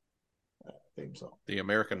Males theme song. The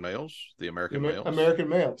American males, the American The males, American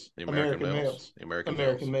Males, the American American males, Males, the American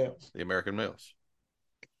American males, Males. the American males.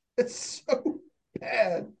 It's so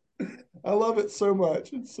bad. I love it so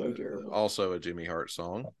much. It's so terrible. Also a Jimmy Hart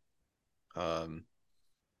song. Um,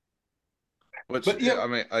 which But I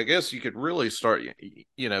mean, I guess you could really start.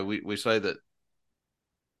 We say that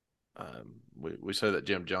we say that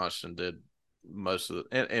Jim Johnston did most of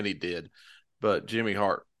the, and he did, but Jimmy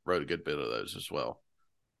Hart wrote a good bit of those as well.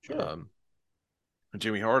 sure. Um,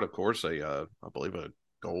 Jimmy Hart, of course, I believe a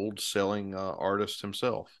gold selling artist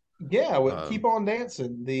himself. Yeah, with Um, Keep On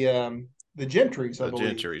Dancing, the Gentrys, I the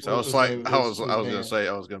believe, Gentrys. was the name of I his was gonna band. say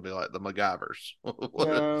I was gonna be like the MacGyvers.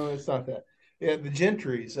 No, it's not that. Yeah, the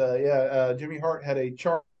Gentrys. Jimmy Hart had a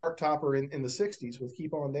chart topper in the '60s with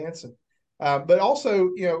 "Keep On Dancing," but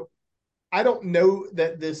also, I don't know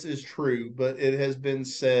that this is true, but it has been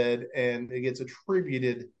said and it gets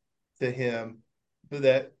attributed to him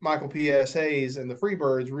that Michael P.S. Hayes and the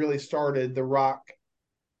Freebirds really started the rock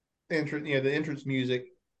entrance, the entrance music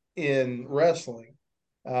in wrestling.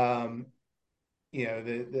 Um,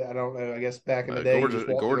 I don't know. I guess back in the day, you Gorgeous, just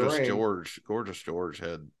walk to the ring. Gorgeous George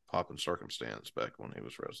had Pop and Circumstance back when he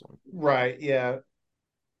was wrestling. Right. Yeah.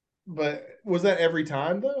 But was that every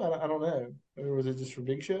time though? I don't know. Or was it just for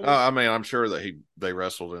big shows? I mean, I'm sure that they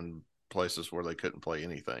wrestled in places where they couldn't play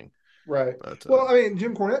anything. Right. But Well, I mean,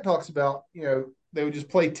 Jim Cornette talks about, they would just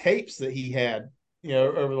play tapes that he had,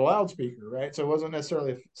 over the loudspeaker, right? So it wasn't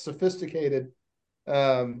necessarily a sophisticated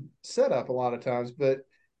setup a lot of times. But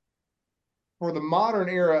for the modern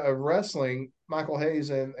era of wrestling, Michael Hayes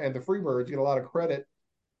and the Freebirds get a lot of credit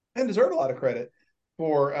and deserve a lot of credit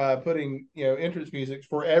for putting, entrance music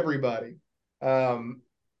for everybody. Um,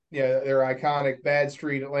 their iconic Bad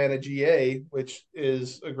Street Atlanta GA, which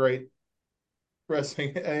is a great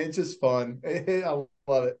wrestling. It's just fun. I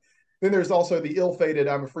love it. Then there's also the ill-fated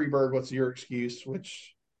 "I'm a free bird. What's your excuse?"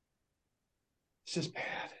 which it's just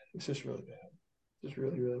bad. It's just really bad. Just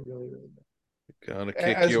really, really, really, really gonna bad.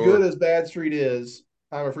 kick As good your as Bad Street is,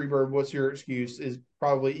 "I'm a free bird. What's your excuse?" is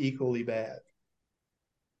probably equally bad.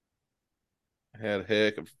 had a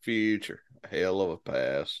heck of a future, a hell of a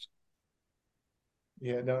past.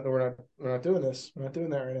 Yeah, no, we're not doing this. We're not doing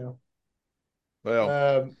that right now. Well,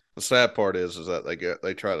 Um, the sad part is that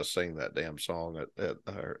they try to sing that damn song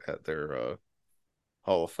at their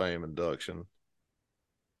Hall of Fame induction.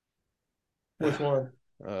 which one?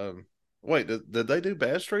 um, Wait, did they do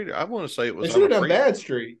Bad Street? I want to say it They was should I'm a have done free. Bad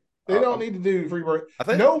Street. They don't I'm, need to do Freebird. I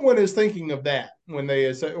think No one is thinking of that when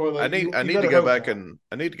they say, well, like, I you need to better go hope back not. and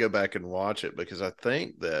I need to go back and watch it because I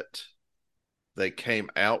think that they came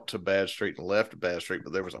out to Bad Street and left Bad Street,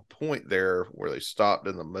 but there was a point there where they stopped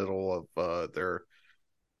in the middle of their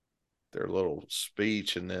little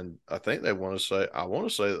speech, and then I want to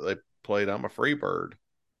say that they played "I'm a Free Bird."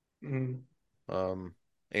 Mm. Um.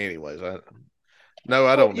 Anyways, no,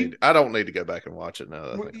 Well, you I don't need to go back and watch it now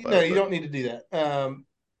that I think about no, it. you But don't need to do that.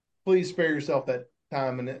 Please spare yourself that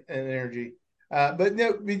time and energy. But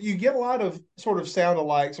no, you get a lot of sort of sound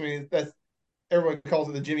alikes. I mean, that's everyone calls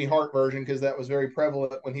it the Jimmy Hart version because that was very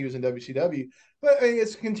prevalent when he was in WCW. But I mean,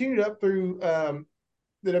 it's continued up through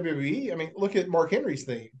the WWE. I mean, look at Mark Henry's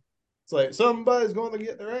theme. It's like somebody's going to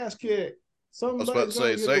get their ass kicked. I was about to Somebody's going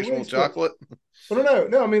say to get their sexual wings clipped. chocolate. Well,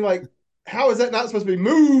 no. I mean, like, how is that not supposed to be?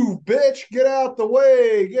 Move, bitch! Get out the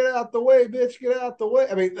way! Get out the way, bitch! Get out the way!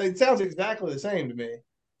 I mean, it sounds exactly the same to me.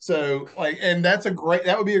 So, like, and that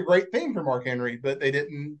would be a great theme for Mark Henry, but they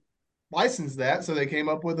didn't license that, so they came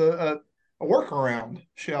up with a workaround,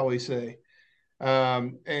 shall we say?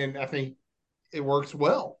 And I think it works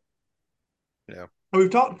well. Yeah. We've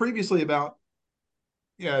talked previously about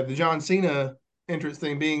the John Cena entrance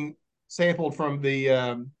theme being sampled from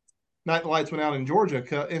the Night the Lights Went Out in Georgia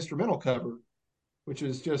instrumental cover, which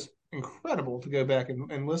is just incredible to go back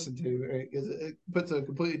and listen to. It puts a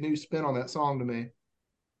completely new spin on that song to me.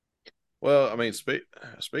 Well, I mean,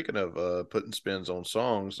 speaking of putting spins on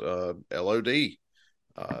songs, LOD,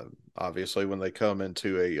 uh, obviously, when they come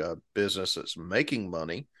into a business that's making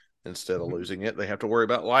money instead of Mm-hmm. losing it, they have to worry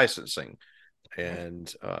about licensing.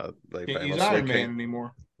 And Can't use Iron Man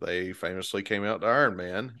anymore. they famously came out to Iron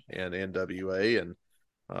Man and NWA, and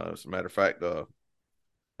as a matter of fact,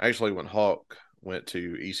 actually when Hawk went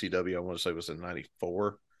to ECW, I want to say it was in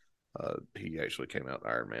 '94. He actually came out to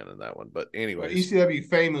Iron Man in that one. But Well, anyways, ECW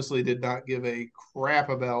famously did not give a crap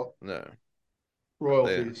about no,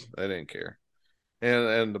 royalties. they didn't care,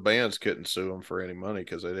 and the bands couldn't sue them for any money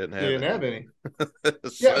because they didn't They have didn't any. have any.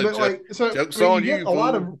 Yeah, So but like, so I jokes mean, on you,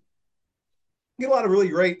 fool. you get a lot of really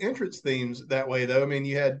great entrance themes that way, though. I mean,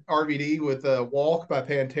 you had RVD with "Walk" by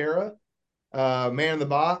Pantera, "Man in the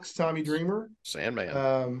Box," Tommy Dreamer, Sandman.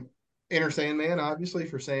 um, "Enter Sandman," obviously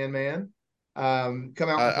for Sandman, "Come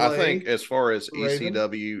Out and I think Play" as far as for Raven.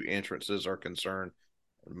 ECW entrances are concerned,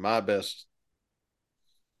 my best,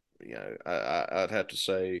 I'd have to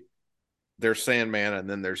say there's Sandman and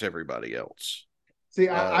then there's everybody else. See,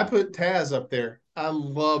 I Um, put Taz up there. I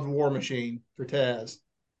loved War Machine for Taz.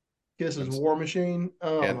 Kiss's and War Machine.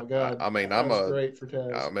 Oh and my God, I mean, that was great for I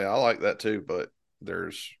Taz. mean, I like that too, but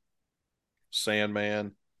there's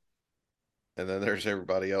Sandman and then there's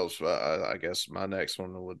everybody else. I guess my next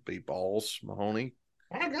one would be Balls Mahoney.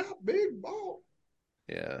 I got big ball.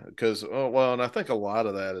 Yeah, because well, and I think a lot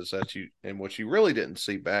of that is that and what you really didn't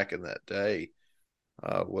see back in that day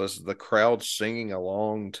was the crowd singing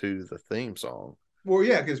along to the theme song. Well,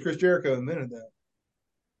 yeah, because Chris Jericho invented that.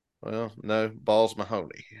 Well, no, Balls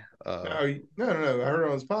Mahoney. No. I heard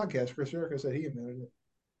on his podcast, Chris Jericho said he invented it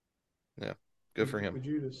Yeah, good for him. with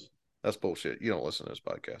Judas. That's bullshit. You don't listen to his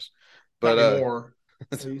podcast, Not but anymore.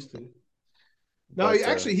 I used to. No,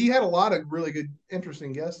 but he had a lot of really good,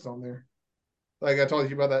 interesting guests on there. Like I told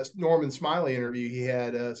you about that Norman Smiley interview he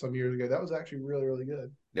had some years ago. That was actually really, really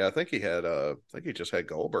good. yeah, I think he just had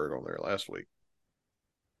Goldberg on there last week,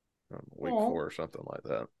 week Oh, 4 or something like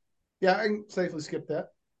that. yeah, I can safely skip that.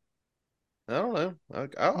 I don't know. I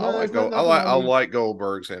No, like there's not Gold. nothing I I need. like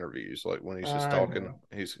Goldberg's interviews. Like when he's just I talking, know.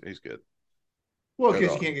 he's good. Well, in Go case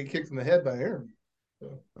you dog. can't get kicked in the head by Aaron.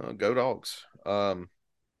 So, Go dogs.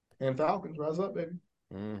 and Falcons, rise up, baby.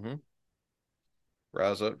 Mm-hmm.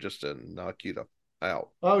 Rise up just to knock you out.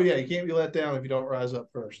 Oh yeah, you can't be let down if you don't rise up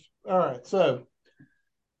first. All right, so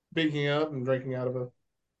speaking of and drinking out of a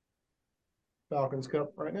Falcons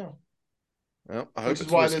cup right now, Well, I which hope is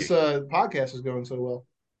it's why this whiskey. podcast is going so well.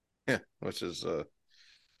 Yeah, which is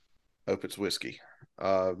hope it's whiskey.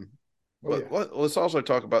 Um, Oh but yeah. let's also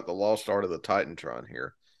talk about the lost art of the Titantron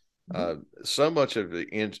here. Mm-hmm. So much of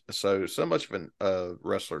so much of an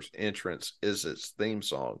wrestler's entrance is its theme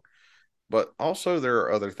song, but also there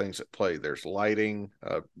are other things at play. There's lighting,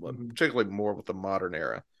 Mm-hmm. particularly more with the modern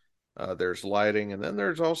era. There's lighting, and then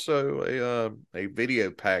there's also a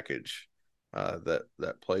video package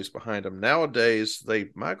that plays behind them. Nowadays,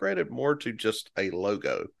 they've migrated more to just a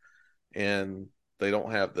logo, and they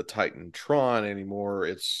don't have the Titantron anymore.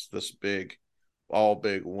 It's this big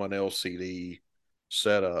one LCD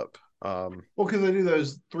setup. Well, because they do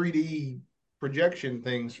those 3D projection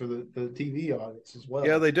things for the TV audience as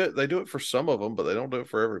Yeah, well. they do it for some of them, but they don't do it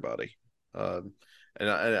for everybody. Um, and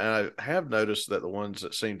I have noticed that the ones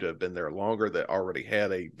that seem to have been there longer that already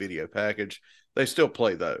had a video package, they still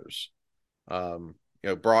play those.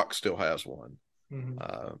 Brock still has one, Mm-hmm.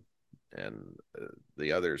 uh, and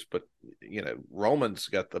the others, but Roman's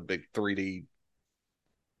got the big 3D,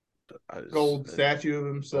 uh, Gold statue of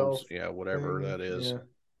himself yeah, whatever thing. that is. Yeah.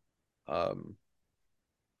 Um,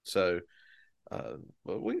 so,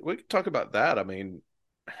 but we can talk about that. I mean,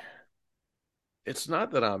 it's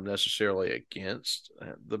not that I'm necessarily against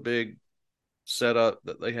the big setup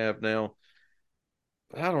that they have now.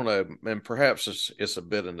 But I don't know, and perhaps it's a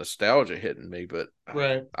bit of nostalgia hitting me, but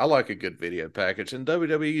Right. I like a good video package, and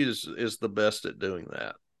WWE is the best at doing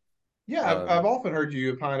that. Yeah, I've Um, often heard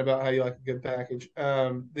you opine about how you like a good package.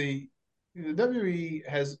 The WWE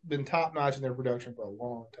has been top notch in their production for a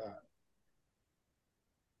long time.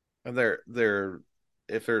 and they're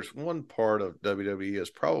if there's one part of WWE is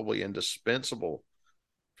probably indispensable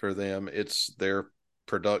for them, it's their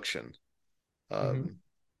production. Mm-hmm. Um,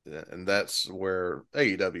 and that's where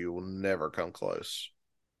AEW will never come close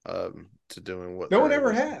to doing what No they're one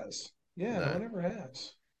ever able to. has. Yeah, no No, one ever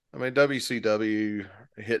has. I mean WCW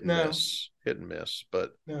No, hit and miss,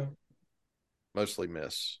 but no. mostly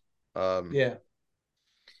miss. Um, Yeah.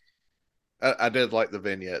 I did like the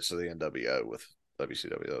vignettes of the NWO with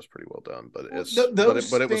WCW. That was pretty well done, but Well, those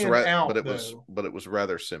but it was stand out though. but it was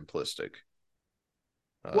rather simplistic.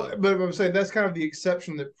 Well, Um, but I'm saying that's kind of the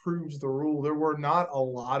exception that proves the rule. There were not a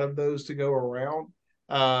lot of those to go around.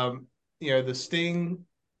 Um, the Sting,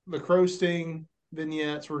 the Crow Sting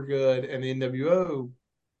vignettes were good, and the NWO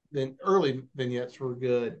then early vignettes were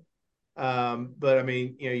good. But I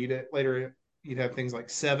mean, you'd have things like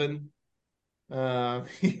Seven.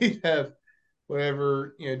 You'd have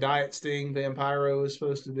whatever Diet Sting, Vampiro is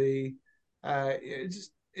supposed to be.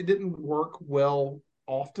 It didn't work well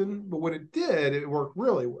often, but when it did, it worked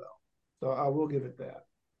really well. So I will give it that.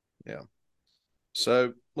 yeah.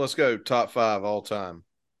 So let's go top 5 all time.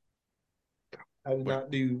 I did Which,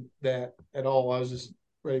 not do that at all. I was just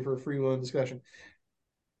ready for a free flowing discussion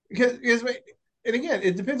because and again,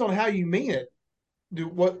 it depends on how you mean it.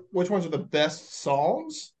 Which ones are the best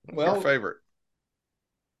songs? what's your Well, favorite?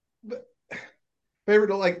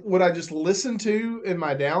 favorite like would I just listen to in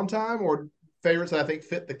my downtime, or favorites that I think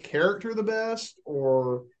fit the character the best,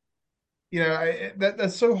 or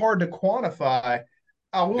that's so hard to quantify.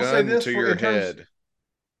 I will say Gun this to for your in terms. head.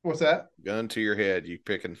 What's that? Gun to your head. You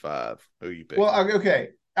picking 5. Who you Well, picking? okay,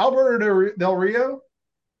 Alberto Del Rio.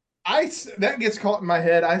 That gets caught in my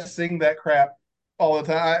head. I sing that crap all the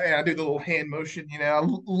time, and I do the little hand motion. I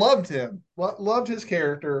loved him. Loved his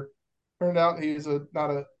character. Turned out he's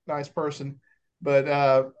not a nice person, but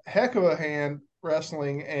heck of a hand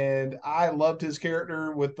wrestling, and I loved his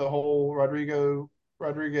character with the whole Ricardo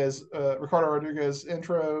Rodriguez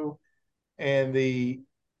intro, and you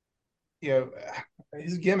know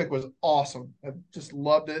his gimmick was awesome. I just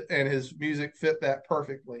loved it, and his music fit that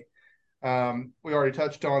perfectly. We already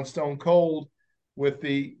touched on Stone Cold. with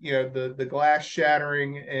the glass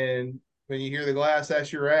shattering, and when you hear the glass,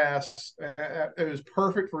 that's your ass. It was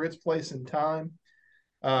perfect for its place in time.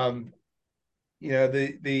 Um,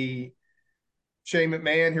 the Shane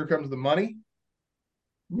McMahon, here comes the money.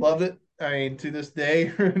 Loved it. I mean, to this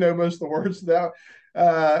day, know most of the words to that.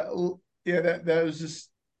 Yeah, that was just,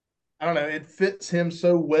 I don't know. It fits him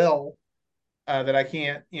so well that I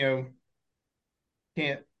can't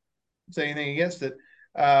say anything against it.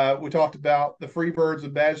 We talked about the Freebirds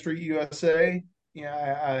of Bad Street USA.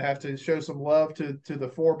 I have to show some love to the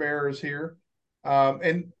forebearers here.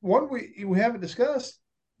 And one we haven't discussed,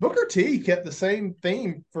 Booker T kept the same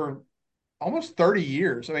theme for almost 30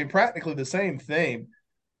 years. I mean, practically the same theme.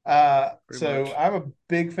 Pretty So much. I'm a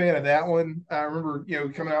big fan of that one. I remember,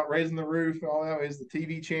 coming out raising the roof and all that. He was the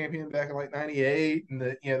TV champion back in like '98, and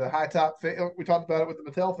the high top fade. We talked about it with the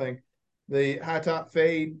Mattel thing. The high top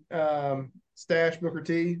fade stash Booker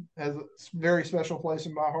T has a very special place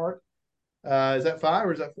in my heart. Is that 5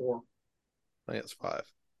 or is that 4? I think it's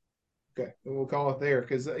 5. Okay, we'll call it there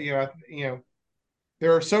because there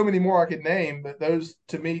are so many more I could name, but those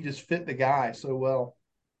to me just fit the guy so well.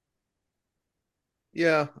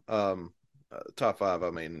 Yeah. Top 5. I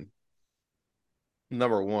mean,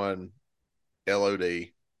 number one,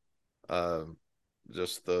 LOD. Um,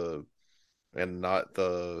 just the and not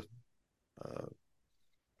the uh,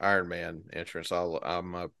 Iron Man entrance.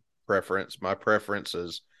 I'm a preference. My preference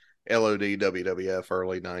is LOD WWF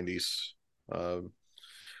early '90s. Um,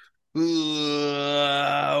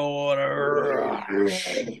 water.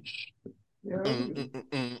 Yeah.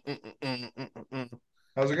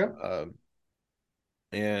 How's it go?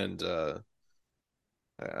 And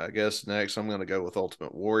I guess next I'm going to go with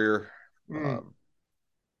Ultimate Warrior. Mm, Um,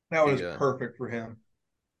 that was he perfect for him.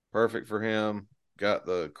 perfect for him. Got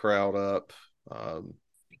the crowd up. Um,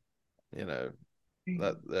 you know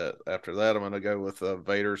that after that I'm going to go with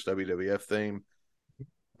Vader's WWF theme.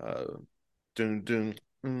 Uh, Doom Doom,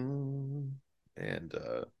 and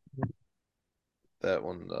that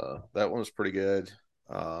one's pretty good.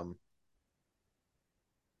 Um,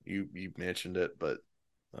 you mentioned it, but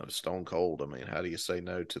Stone Cold. I mean, how do you say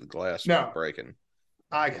no to the glass No, breaking?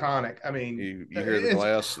 iconic. I mean, You hear the it's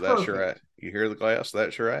glass, that's your ass. perfect. You hear the glass,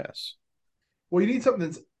 that's your ass. Well, you need something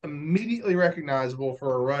that's immediately recognizable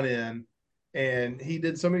for a run in, and he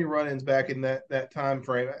did so many run ins back in that time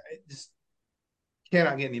frame. It just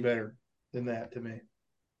cannot get any better than that to me.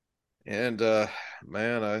 And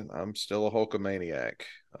man, I'm still a Hulkamaniac.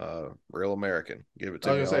 Real American. Give it I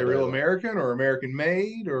to was me gonna all say day real long. American or American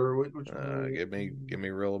made or which Give me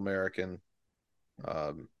real American.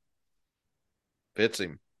 Um, Fits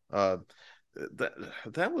him. Uh, that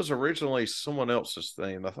that was originally someone else's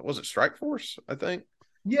theme. I thought was it Strike Force? I think.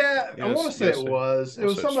 yeah, I want Yes, to say yes, it sir. was. It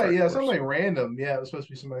was Also somebody, Strike yeah, Force. somebody random. Yeah, it was supposed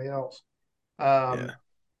to be somebody else. Um, Yeah.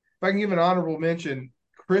 if I can give an honorable mention,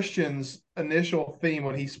 Christian's initial theme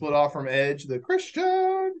when he split off from Edge, the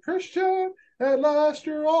Christian, at last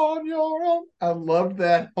you're on your own. I loved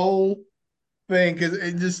that whole thing because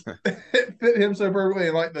it just it fit him so perfectly,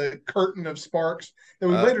 and like the curtain of sparks that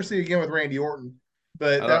we I later see again with Randy Orton.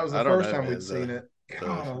 But that was the I don't first know, time we'd man. seen it.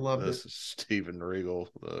 God, I loved it. This is Stephen Regal,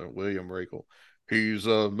 William Regal. He's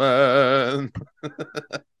a man.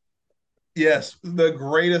 Yes, the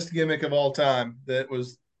greatest gimmick of all time. That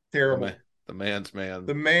was The man, terrible. the man's man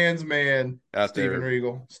The man's man, out Steven there.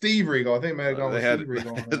 Regal. Steve Regal. I think I might have gone They with had Steve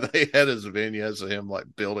Regal on that. they had his vignettes of him like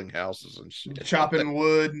building houses and shit. Chopping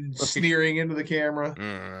wood and Like, sneering into the camera.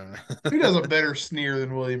 uh, Who does a better sneer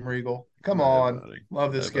than William Regal? Come on. nobody,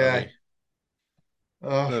 Love this nobody, guy.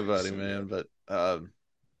 Oh, nobody, so man. good. But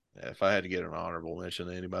if I had to get an honorable mention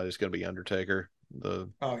to anybody, it's going to be Undertaker.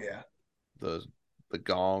 Oh, yeah. The the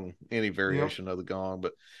gong, any Yep. variation of the gong,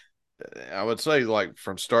 but I would say like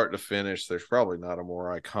from start to finish, there's probably not a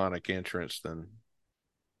more iconic entrance than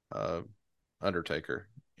uh, Undertaker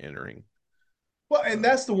entering. Well, and Uh,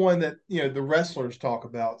 that's the one that, the wrestlers talk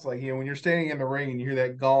about. It's like, when you're standing in the ring and you hear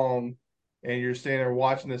that gong and you're standing there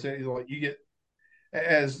watching this, it's like you get,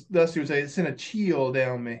 as Dusty would say, it sent a chill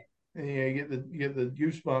down me. And you get the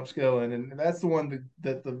goosebumps going, and that's the one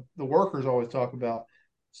that the workers always talk about.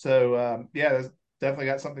 So yeah, that's definitely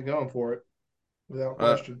got something going for it, without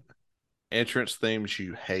uh, question. Entrance themes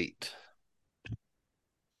you hate.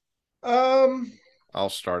 Um, I'll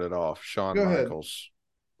start it off. Shawn go ahead. Michaels,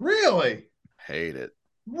 Really, hate it.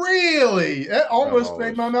 really, that I've almost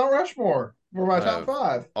made always, my Mount Rushmore for my top I've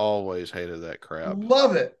five. always hated that crap.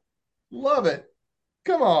 Love it, love it.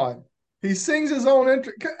 Come on, he sings his own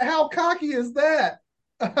intro. How cocky is that?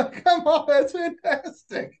 Come on, that's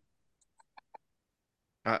fantastic.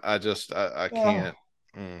 I just, I Oh, can't.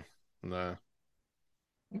 No.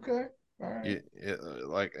 okay. All right.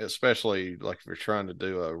 Like especially like if you're trying to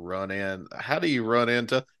do a run in, how do you run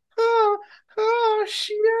into? Oh, oh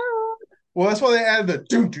shit! Well, that's why they added the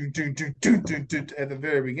doo doo doo doo doo doo doo at the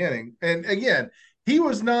very beginning. And again, he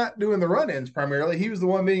was not doing the run-ins primarily. He was the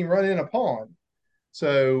one being run in upon.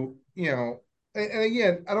 So, and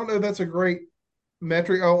again, I don't know if that's a great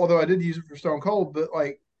metric, although I did use it for Stone Cold, but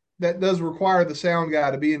like that does require the sound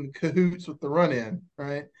guy to be in cahoots with the run in,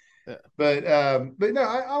 right? Yeah. But no,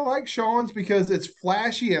 I like Sean's because it's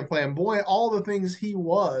flashy and flamboyant, all the things he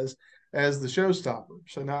was as the showstopper.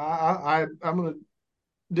 So now I'm gonna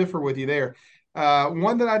differ with you there.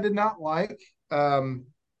 One that I did not like, um,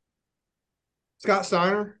 Scott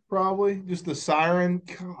Steiner, probably just the siren.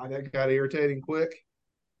 God, that got irritating quick.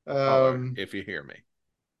 Oh, Um, if you hear me,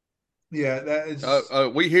 yeah, that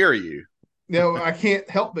is. we hear you. I can't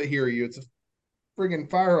help but hear you. It's a friggin'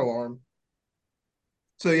 fire alarm.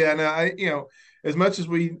 So yeah, no, as much as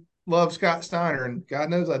we love Scott Steiner, and God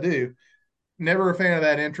knows I do, never a fan of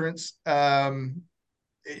that entrance.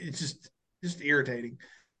 It's just irritating.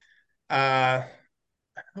 What I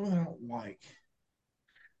don't like.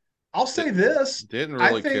 I'll say this. Didn't I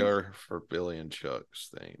really think care for Billy and Chuck's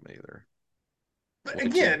theme either. Which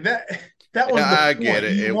again that was the I get point.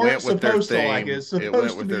 it. You It weren't went with their supposed to like it. theme. It's It went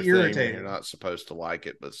supposed to with their be theme, and you're irritating. not supposed to like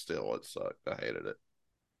it, but still, it sucked. I hated it.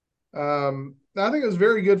 I think it was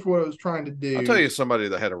very good for what it was trying to I'll tell do. you somebody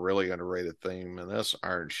that had a really underrated theme, and that's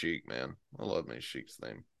Iron Sheik, man. I love me Sheik's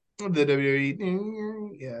theme. The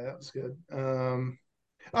WWE, yeah, that was good. Oh,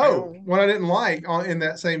 Wow. what I didn't like in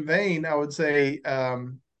that same vein, I would say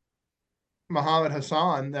Muhammad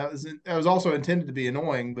Hassan. That was also intended to be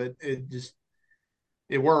annoying, but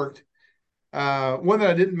it worked. One that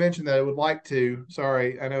I didn't mention that I would like to.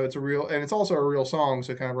 Sorry, I know it's a real and it's also a real song,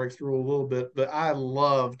 so it kind of breaks the rule a little bit. But I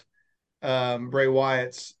loved Bray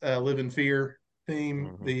Wyatt's "Live in Fear"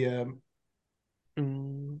 theme. Mm-hmm. The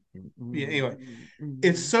Yeah, anyway,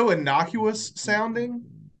 it's so innocuous sounding,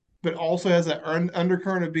 but also has that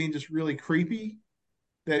undercurrent of being just really creepy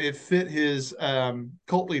that it fit his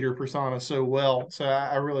cult leader persona so well. So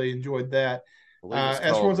I really enjoyed that. I believe it's As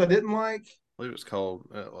for called. ones I didn't like, I believe it's called.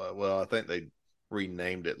 Well, I think they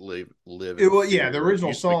renamed it "Live it in was yeah, the Fear." It original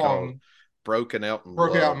used to be called song "Broken Out in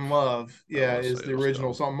 "Broken Out in Love." Love." I Yeah, want to is say the it was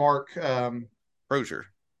original called song. Mark Crozier.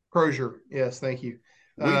 Crozier. Yes, thank you.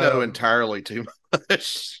 We know Um, entirely too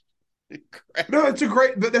much. Crap. No, that's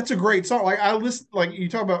a great song. Like I listen, like you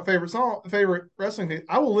talk about favorite wrestling thing.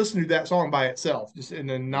 I will listen to that song by itself, just in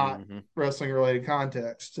a not Mm-hmm. wrestling related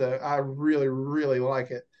context. So I really, really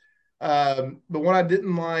like it. But what I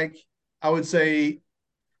didn't like, I would say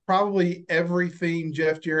probably every theme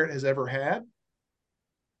Jeff Jarrett has ever had.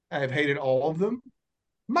 I have hated all of them.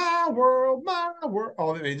 My world, my world.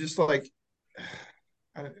 All of it. Just like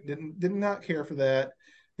I did not care for that.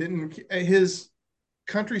 Didn't his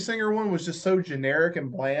country singer one was just so generic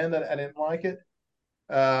and bland that I didn't like it.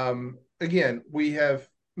 Again, we have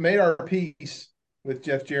made our peace with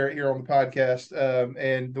Jeff Jarrett here on the podcast,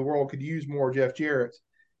 and the world could use more Jeff Jarrett,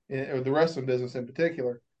 or the wrestling business in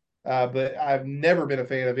particular. But I've never been a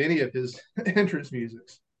fan of any of his entrance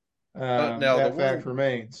musics. Now the That fact one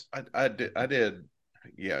remains. I did,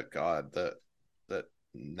 yeah, God, that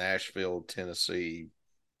Nashville, Tennessee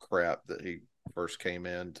crap that he first came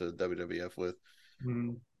into WWF with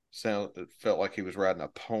it felt like he was riding a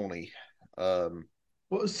pony. Um,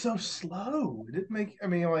 Well, it was so slow. It didn't make. I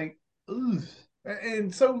mean, like, ugh.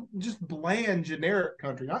 And so just bland, generic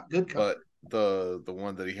country, not good but country. the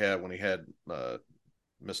one that he had when he had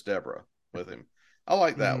Miss Deborah with him, I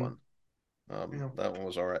like that Mm, one. yeah. That one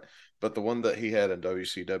was all right. But the one that he had in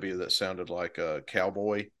WCW that sounded like a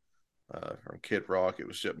cowboy from Kid Rock, but it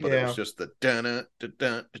was Yeah. just the dun dun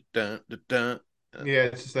dun dun dun dun. Yeah,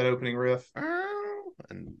 it's just that opening riff.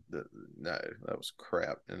 And no, that was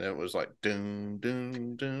crap. And it was like doom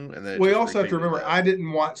doom doom, and then it We just also have to repeated remember that. I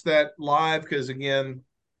didn't watch that live because again,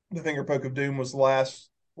 the Finger Poke of Doom was the last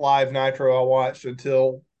live Nitro I watched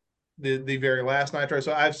until the very last Nitro.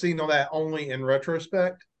 So I've seen all that only in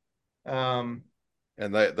retrospect. Um,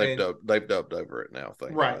 And and they've dubbed over it now,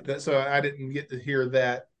 thank right, God. so I didn't get to hear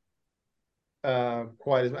that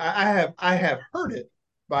quite as I have heard it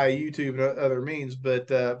by YouTube and other means, but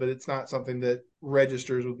it's not something that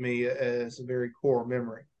registers with me as a very core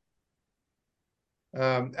memory.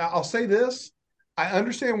 I'll say this: I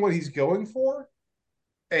understand what he's going for,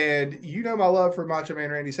 and my love for Macho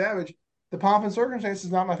Man Randy Savage. The Pomp and Circumstance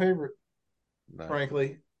is not my favorite, No,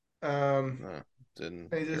 frankly. Um, no, didn't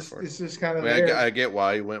care for it. it's just kind I of mean, there. I get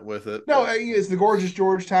why he went with it, No, but it's the Gorgeous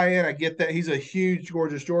George tie-in. I get that he's a huge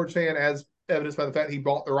Gorgeous George fan, as evidenced by the fact he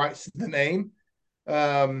bought the rights to the name.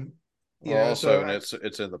 Um, You Well, know, also, so and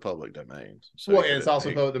it's in the public domain, so well, and it's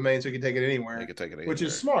also public domain, so you can take it he anywhere, could take it which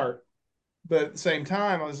is anywhere. smart. But at the same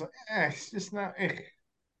time, I was like, it's just not.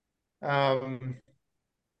 Um,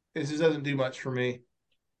 it just doesn't do much for me.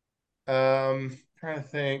 Trying to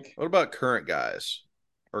think. What about current guys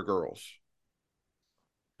or girls?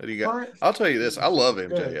 What do you got? Current. I'll tell you this: I love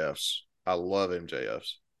Good. MJFs. I love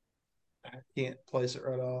MJFs. I can't place it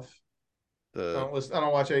right off. I The don't listen. I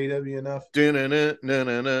don't watch AEW enough.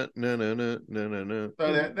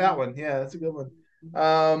 Oh, that one. Yeah, that's a good one.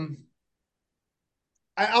 Um,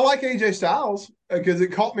 I like AJ Styles because it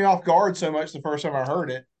caught me off guard so much the first time I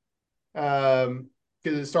heard it.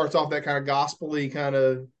 Because it starts off that kind of gospely kind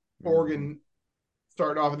of organ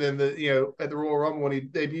starting off, and then at the Royal Rumble when he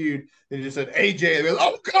debuted, they just said AJ, and goes,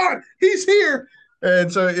 "Oh God, he's here!"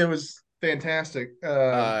 And so it was fantastic.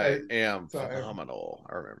 I am phenomenal.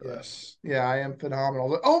 I remember that. Yes, yeah, I am phenomenal.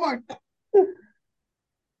 Like, oh my!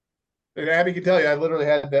 And Abby could tell you, I literally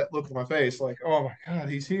had that look on my face, like, "Oh my God,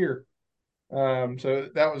 he's here!" So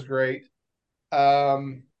that was great.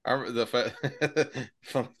 I remember the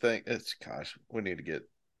funny thing. It's gosh, we need to get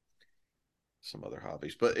some other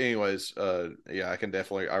hobbies. But anyways, yeah, I can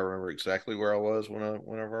definitely. I remember exactly where I was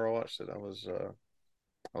whenever I watched it. I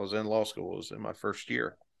was in law school. It was in my first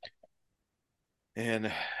year,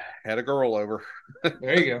 and had a girl over.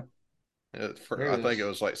 There you go. There I it think it is.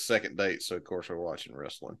 was like second date, so of course we're watching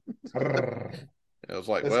wrestling. It was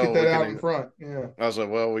like, Let's get well, that out in front. Yeah. I was like,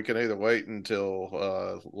 well, we can either wait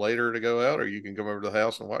until later to go out, or you can come over to the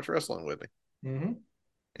house and watch wrestling with me. Mm-hmm.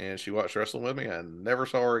 And she watched wrestling with me. I never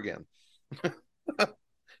saw her again.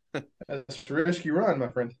 That's a risky run, my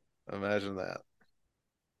friend. Imagine that.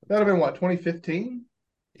 That'd have been what, 2015?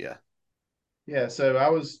 Yeah. Yeah. So I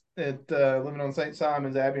was at living on St.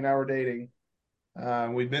 Simons. Abby and I were dating.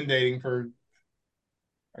 We'd been dating for,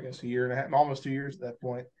 I guess, a year and a half, almost 2 years at that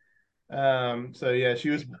point. So yeah, she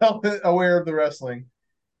was well aware of the wrestling,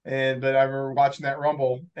 but I remember watching that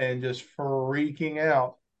Rumble and just freaking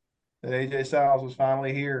out that AJ Styles was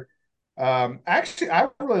finally here. Actually, I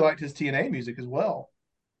really liked his TNA music as well.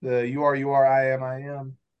 The you are, I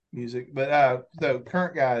am music. But so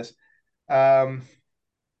current guys, um,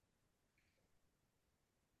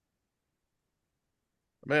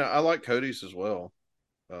 Man, I like Cody's as well.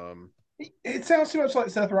 Um, it sounds too much like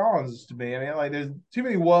Seth Rollins to me. I mean, like there's too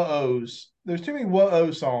many whoa-ohs. There's too many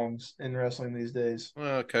whoa-oh songs in wrestling these days.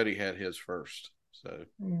 well, Cody had his first, so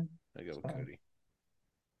Mm, I go with fine. Cody.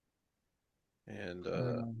 And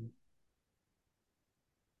Um,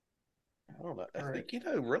 I don't know. I all right. think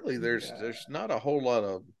really, Yeah. there's not a whole lot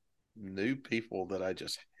of new people that I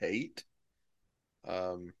just hate.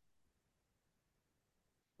 Um,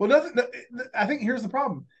 Well, nothing. I think here's the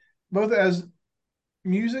problem: both as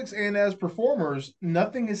musics and as performers,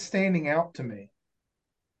 nothing is standing out to me,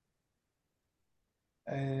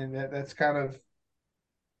 and that's kind of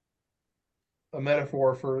a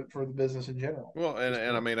metaphor for the business in general well, at this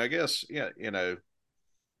and I point. mean, I guess yeah,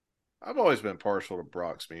 I've always been partial to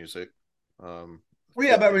Brock's music. Um, Well,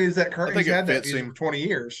 yeah, fit, but I mean, is that I current? think He's it had that fits music for him. 20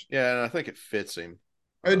 years. Yeah, and I think it fits him.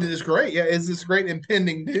 It is great. Yeah, is this great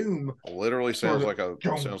impending doom Literally sort of?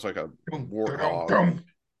 Dum, sounds like a dum, dum, warthog. dum.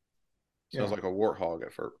 Sounds Yeah, like a warthog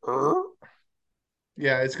at first.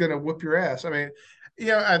 yeah, it's gonna whoop your ass. I mean,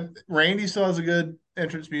 Randy still has a good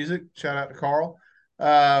entrance music. Shout out to Carl.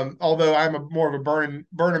 Although I'm more of a burning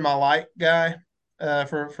my light guy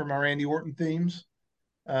for my Randy Orton themes.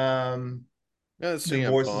 Um, Yeah, the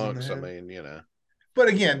CM voices in the Punk's. I head. mean, But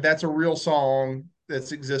again, that's a real song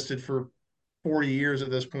that's existed for 40 years at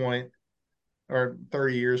this point, or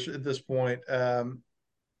 30 years at this point.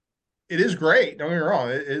 It is great. Don't get me wrong;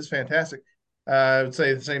 it is fantastic. I would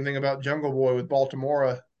say the same thing about Jungle Boy with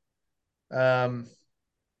Baltimore. Um,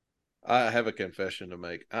 I have a confession to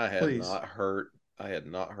make. please. I had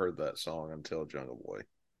not heard that song until Jungle Boy.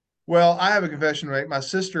 Well, I have a confession to make. My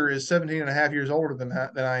sister is 17 and a half years older than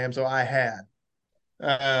I am, so I had.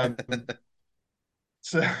 Um,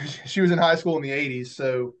 so she was in high school in the 80s.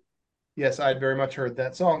 So, yes, I'd very much heard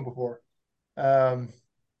that song before. Um,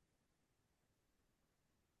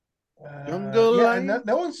 Jungle yeah, and life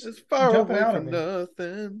no one's is far jumping away out at from me.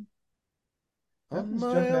 nothing on Nothing's my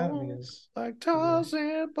jumping out at me own, as like yeah.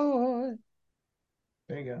 Tarzan boy.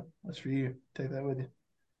 There you go. That's for you. Take that with you.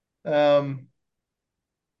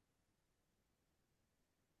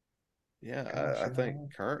 Yeah, Gosh, I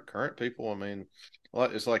think current people. I mean,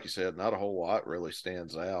 it's like you said, not a whole lot really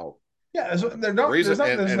stands out. yeah, they're The not. reason, There's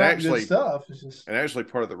not. There's and not good stuff. It's just. actually,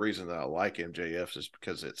 part of the reason that I like MJF's is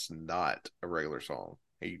because it's not a regular song.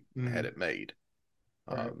 He had Mm, it made.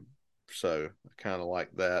 right. Um, so I kind of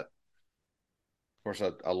like that. Of course,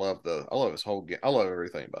 I love his whole game. I love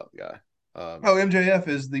everything about the guy. Oh, MJF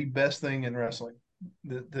is the best thing in wrestling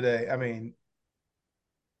today. I mean,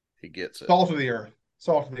 He gets it. salt of the earth.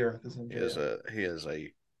 Salt of the earth is He is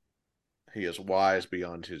MJF. he is wise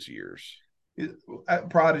beyond his years.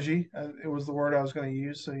 Prodigy, it was the word I was going to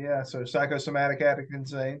use. So yeah, so psychosomatic, addict,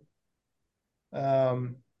 insane.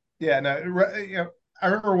 Um, yeah, no, you know, I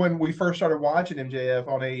remember when we first started watching MJF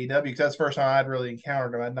on AEW because that's the first time I'd really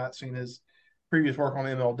encountered him. I'd not seen his previous work on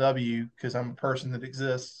MLW because I'm a person that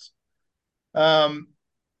exists. Um,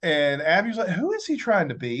 and Abby was like, "Who is he trying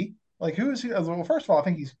to be? Like, who is he?" I was like, well, first of all, I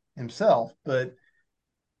think he's himself, but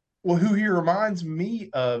well, who he reminds me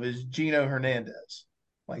of is Gino Hernandez.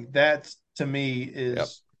 Like that's to me Yep.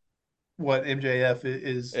 is what MJF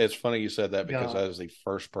is It's funny you said that because beyond. that is the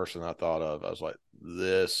first person I thought of. I was like,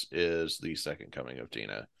 this is the second coming of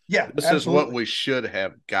Gino. Yeah, This is what absolutely. we should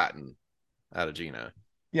have gotten out of Gino.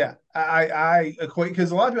 Yeah, I equate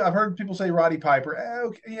because a lot of people I've heard people say Roddy Piper.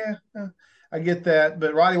 Okay, yeah, I get that,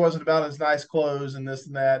 but Roddy wasn't about his nice clothes and this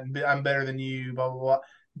and that, and I'm better than you, blah blah blah.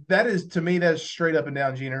 That is to me that's straight up and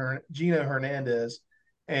down Gino Hernandez,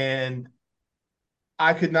 and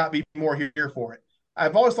I could not be more here for it.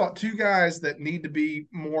 I've always thought two guys that need to be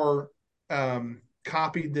more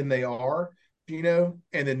copied than they are, Gino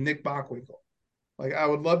and then Nick Bockwinkel. Like I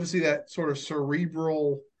would love to see that sort of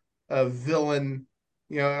cerebral villain.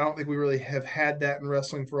 You know, I don't think we really have had that in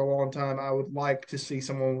wrestling for a long time. I would like to see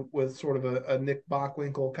someone with sort of a Nick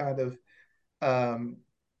Bockwinkel kind of um,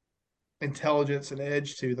 intelligence and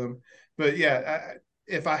edge to them. But yeah,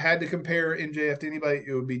 if I had to compare MJF to anybody,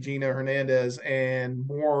 it would be Gino Hernandez, and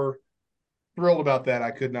more thrilled about that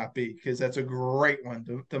I could not be because that's a great one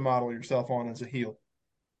to model yourself on as a heel.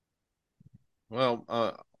 Well,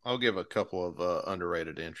 I'll give a couple of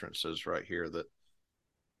underrated entrances right here that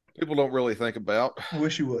people don't really think about.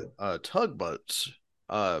 Wish you would. Tugboats.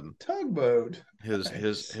 Um, Tugboat. his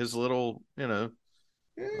Nice. his little,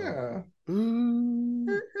 Yeah. ooh,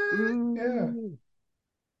 Yeah. ooh.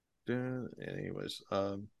 Anyways,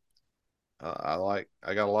 I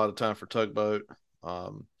got a lot of time for Tugboat.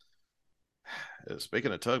 Um,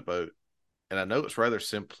 speaking of Tugboat, and I know it's rather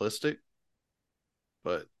simplistic,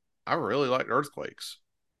 but I really like earthquakes.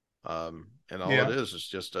 And all it Yeah. is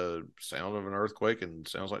just a sound of an earthquake and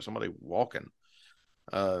sounds like somebody walking.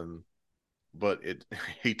 Um, but it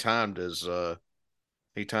he timed his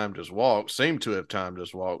walk, seemed to have timed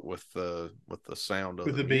his walk with the sound of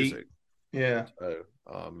With the the beat. music. Yeah. So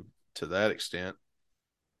to that extent.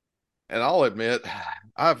 And I'll admit,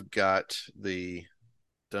 I've got the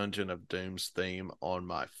Dungeon of Doom's theme on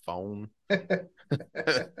my phone because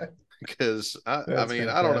I That's mean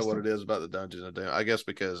I don't know what fantastic. it is about the Dungeon of Doom. I guess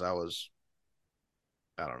because I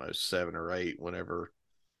don't know 7 or 8 whenever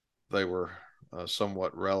they were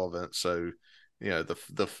somewhat relevant. So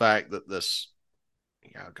the fact that this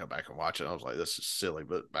I'll go back and watch it. I was like, this is silly,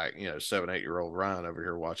 but back 7, 8 year old Ryan over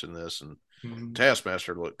here watching this and Mhm.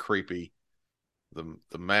 Taskmaster looked creepy.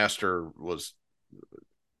 The master was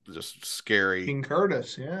just scary King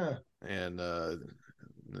Curtis. Yeah. and the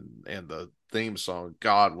theme song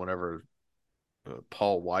God whenever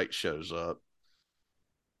Paul White shows up.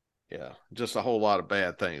 Yeah, just a whole lot of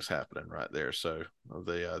bad things happening right there. So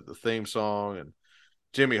the theme song and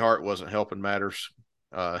Jimmy Hart wasn't helping matters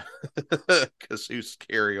because he was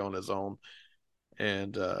scary on his own.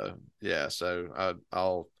 And yeah, so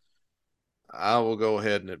I will go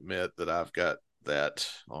ahead and admit that I've got that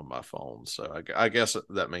on my phone. So I guess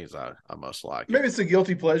that means I must like it. Maybe it's a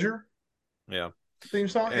guilty pleasure Yeah, theme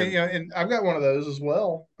song. And, and you know, and I've got one of those as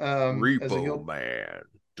well. As a Repo guilt. Man.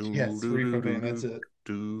 Do Yes, do do Repo do Man. That's do it.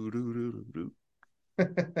 do do do do.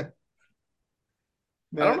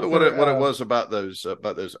 I don't Now, know for what it was about those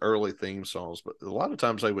early theme songs, but a lot of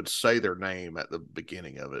times they would say their name at the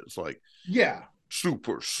beginning of it. It's like yeah,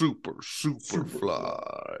 super Superfly.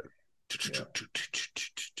 fly. Yeah.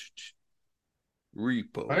 My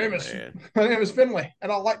Repo name is Man. my name is Finley,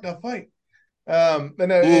 and I like to fight. But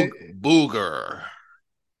no, Booger.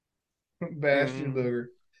 Bastion Mm. Booger.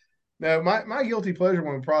 No, my guilty pleasure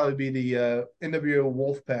one would probably be the NWO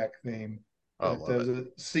Wolfpack theme. I That love was it.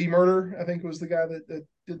 a C Murder, I think was the guy that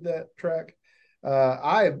did that track.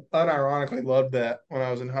 I unironically loved that when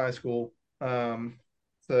I was in high school.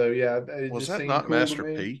 So yeah, it Was just that seemed not cool to Master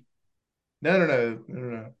me. P?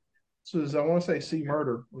 No. This was I want to say C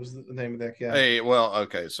Murder was the name of that guy. Hey, well,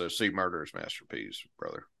 okay, so C Murder is Master P's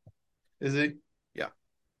brother. Is he Yeah.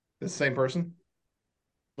 the same person?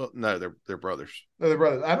 Well, no, they're brothers. No, they're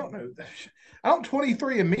brothers. I don't know. I don't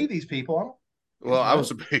 23 and me these people. I don't Well, need to I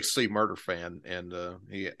was know. a big C Murder fan, and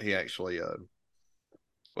he actually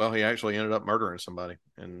he actually ended up murdering somebody,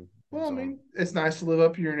 and Well, I mean, it's nice to live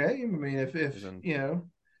up to your name. I mean, if he's in you know,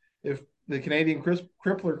 if the Canadian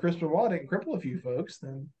crippler Chris Benoit didn't cripple a few folks,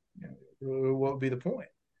 then what would be the point?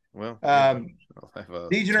 Well, I'll have a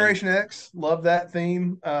D Generation X, love that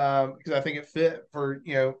theme because I think it fit for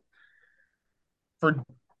for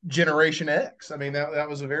Generation X. I mean that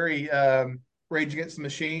was a very Rage Against the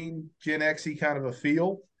Machine Gen Xy kind of a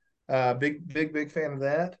feel. Big fan of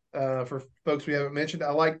that. For folks we haven't mentioned,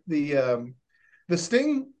 I like the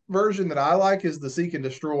Sting version that I like is the Seek and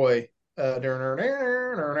Destroy.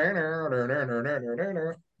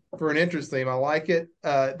 For an entrance theme, I like it.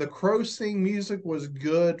 The Crow Sing music was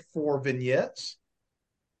good for vignettes,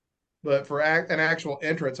 but for an actual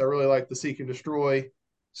entrance, I really like the Seek and Destroy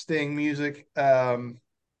Sting music.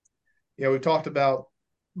 We talked about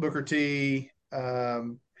Booker T.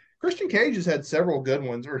 Christian Cage has had several good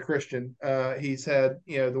ones, or Christian. He's had,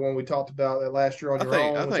 the one we talked about that last year on Your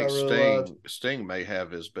Own, which I really loved. Sting may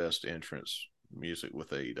have his best entrance music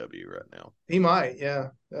with AEW right now. He might,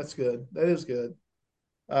 yeah. That's good. That is good.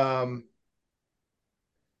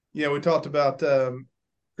 We talked about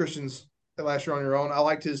Christian's last year on Your Own. I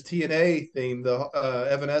liked his TNA theme, the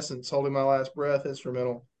Evanescence, Holding My Last Breath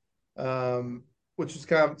instrumental, which is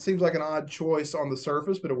seems like an odd choice on the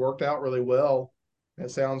surface, but it worked out really well. It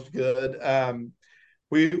sounds good.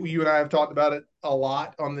 You and I have talked about it a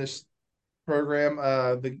lot on this program.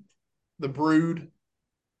 The Brood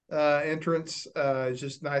entrance is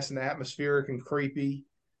just nice and atmospheric and creepy,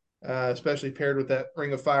 especially paired with that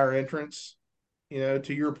Ring of Fire entrance. To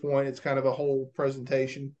your point, it's kind of a whole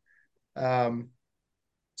presentation. So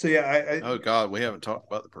yeah, oh God, we haven't talked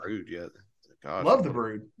about the Brood yet. Gosh, love the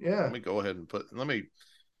Brood. Yeah. Let me go ahead and let me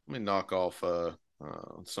knock off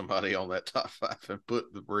somebody on that top 5 and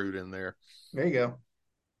put the Brood in there. There you go.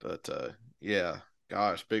 But yeah,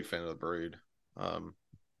 gosh, big fan of the Brood.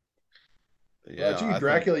 Yeah, you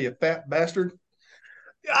Dracula, you fat bastard.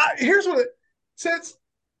 Here's what since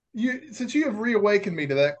you have reawakened me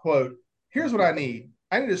to that quote. Here's what I need.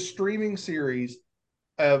 I need a streaming series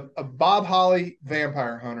of Bob Holly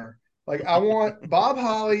Vampire Hunter. Like I want Bob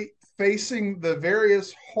Holly facing the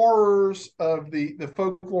various horrors of the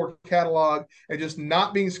folklore catalog and just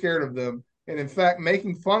not being scared of them, and in fact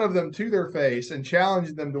making fun of them to their face and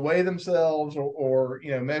challenging them to weigh themselves or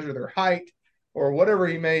measure their height or whatever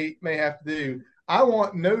he may have to do. I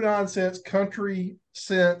want no nonsense country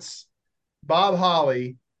sense Bob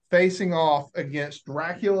Holly facing off against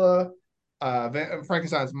Dracula,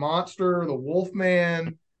 Frankenstein's monster, the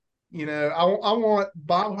Wolfman. I want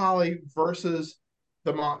Bob Holly versus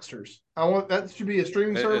the monsters. I want that should be a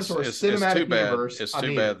streaming service or a cinematic universe. It's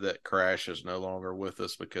too bad that Crash is no longer with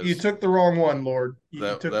us because you took the wrong one, Lord.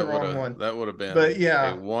 You took the wrong one. That would have been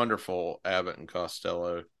a wonderful Abbott and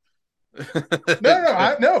Costello. No.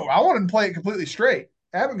 I want him to play it completely straight.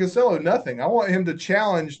 Abbott and Costello, nothing. I want him to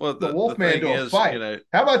challenge the Wolfman to a fight.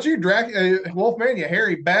 How about you, Wolfman, you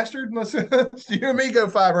hairy bastard? Let's you and me go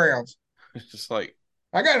 5 rounds. It's just like,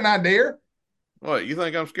 I got an idea. What, you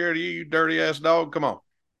think I'm scared of you, you dirty ass dog? Come on.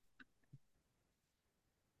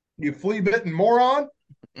 You flea bitten moron.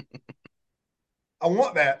 I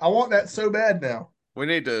want that. I want that so bad now. We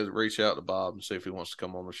need to reach out to Bob and see if he wants to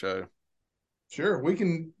come on the show. Sure.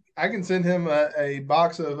 I can send him a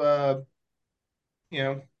box of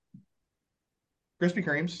Krispy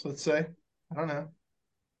Kremes, let's say. I don't know.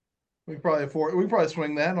 We can probably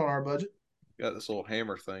swing that on our budget. Got this little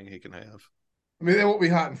hammer thing he can have. I mean, they won't be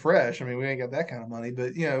hot and fresh. I mean, we ain't got that kind of money,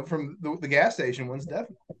 but from the gas station ones,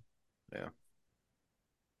 definitely. Yeah.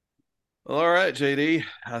 Well, all right, JD.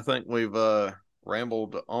 I think we've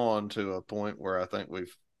rambled on to a point where I think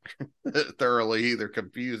we've thoroughly either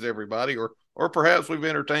confused everybody or perhaps we've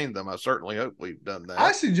entertained them. I certainly hope we've done that.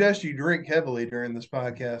 I suggest you drink heavily during this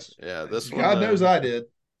podcast. Yeah, God knows I did.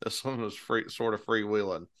 This one was sort of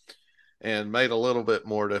freewheeling and made a little bit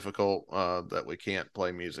more difficult that we can't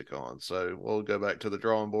play music on. So we'll go back to the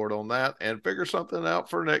drawing board on that and figure something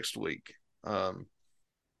out for next week. JD,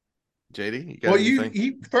 you got anything?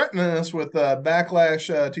 You threatened us with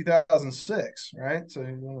Backlash 2006, right?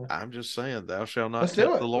 So I'm just saying, thou shalt not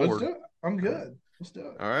tempt the Lord. Let's do it. I'm good. Let's do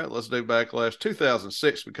it. All right, let's do Backlash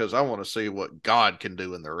 2006 because I want to see what God can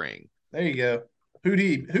do in the ring. There you go. Who'd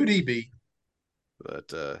he be?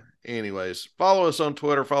 But anyways, follow us on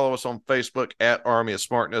Twitter, follow us on Facebook at Army of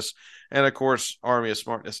Smartness, and of course,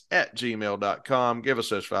 armyofsmartness@gmail.com. Give us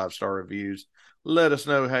those 5-star reviews. Let us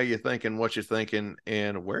know how you're thinking, what you're thinking,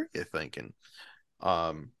 and where you're thinking.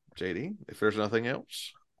 JD, if there's nothing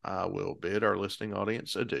else, I will bid our listening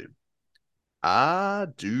audience adieu. I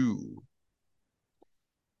do.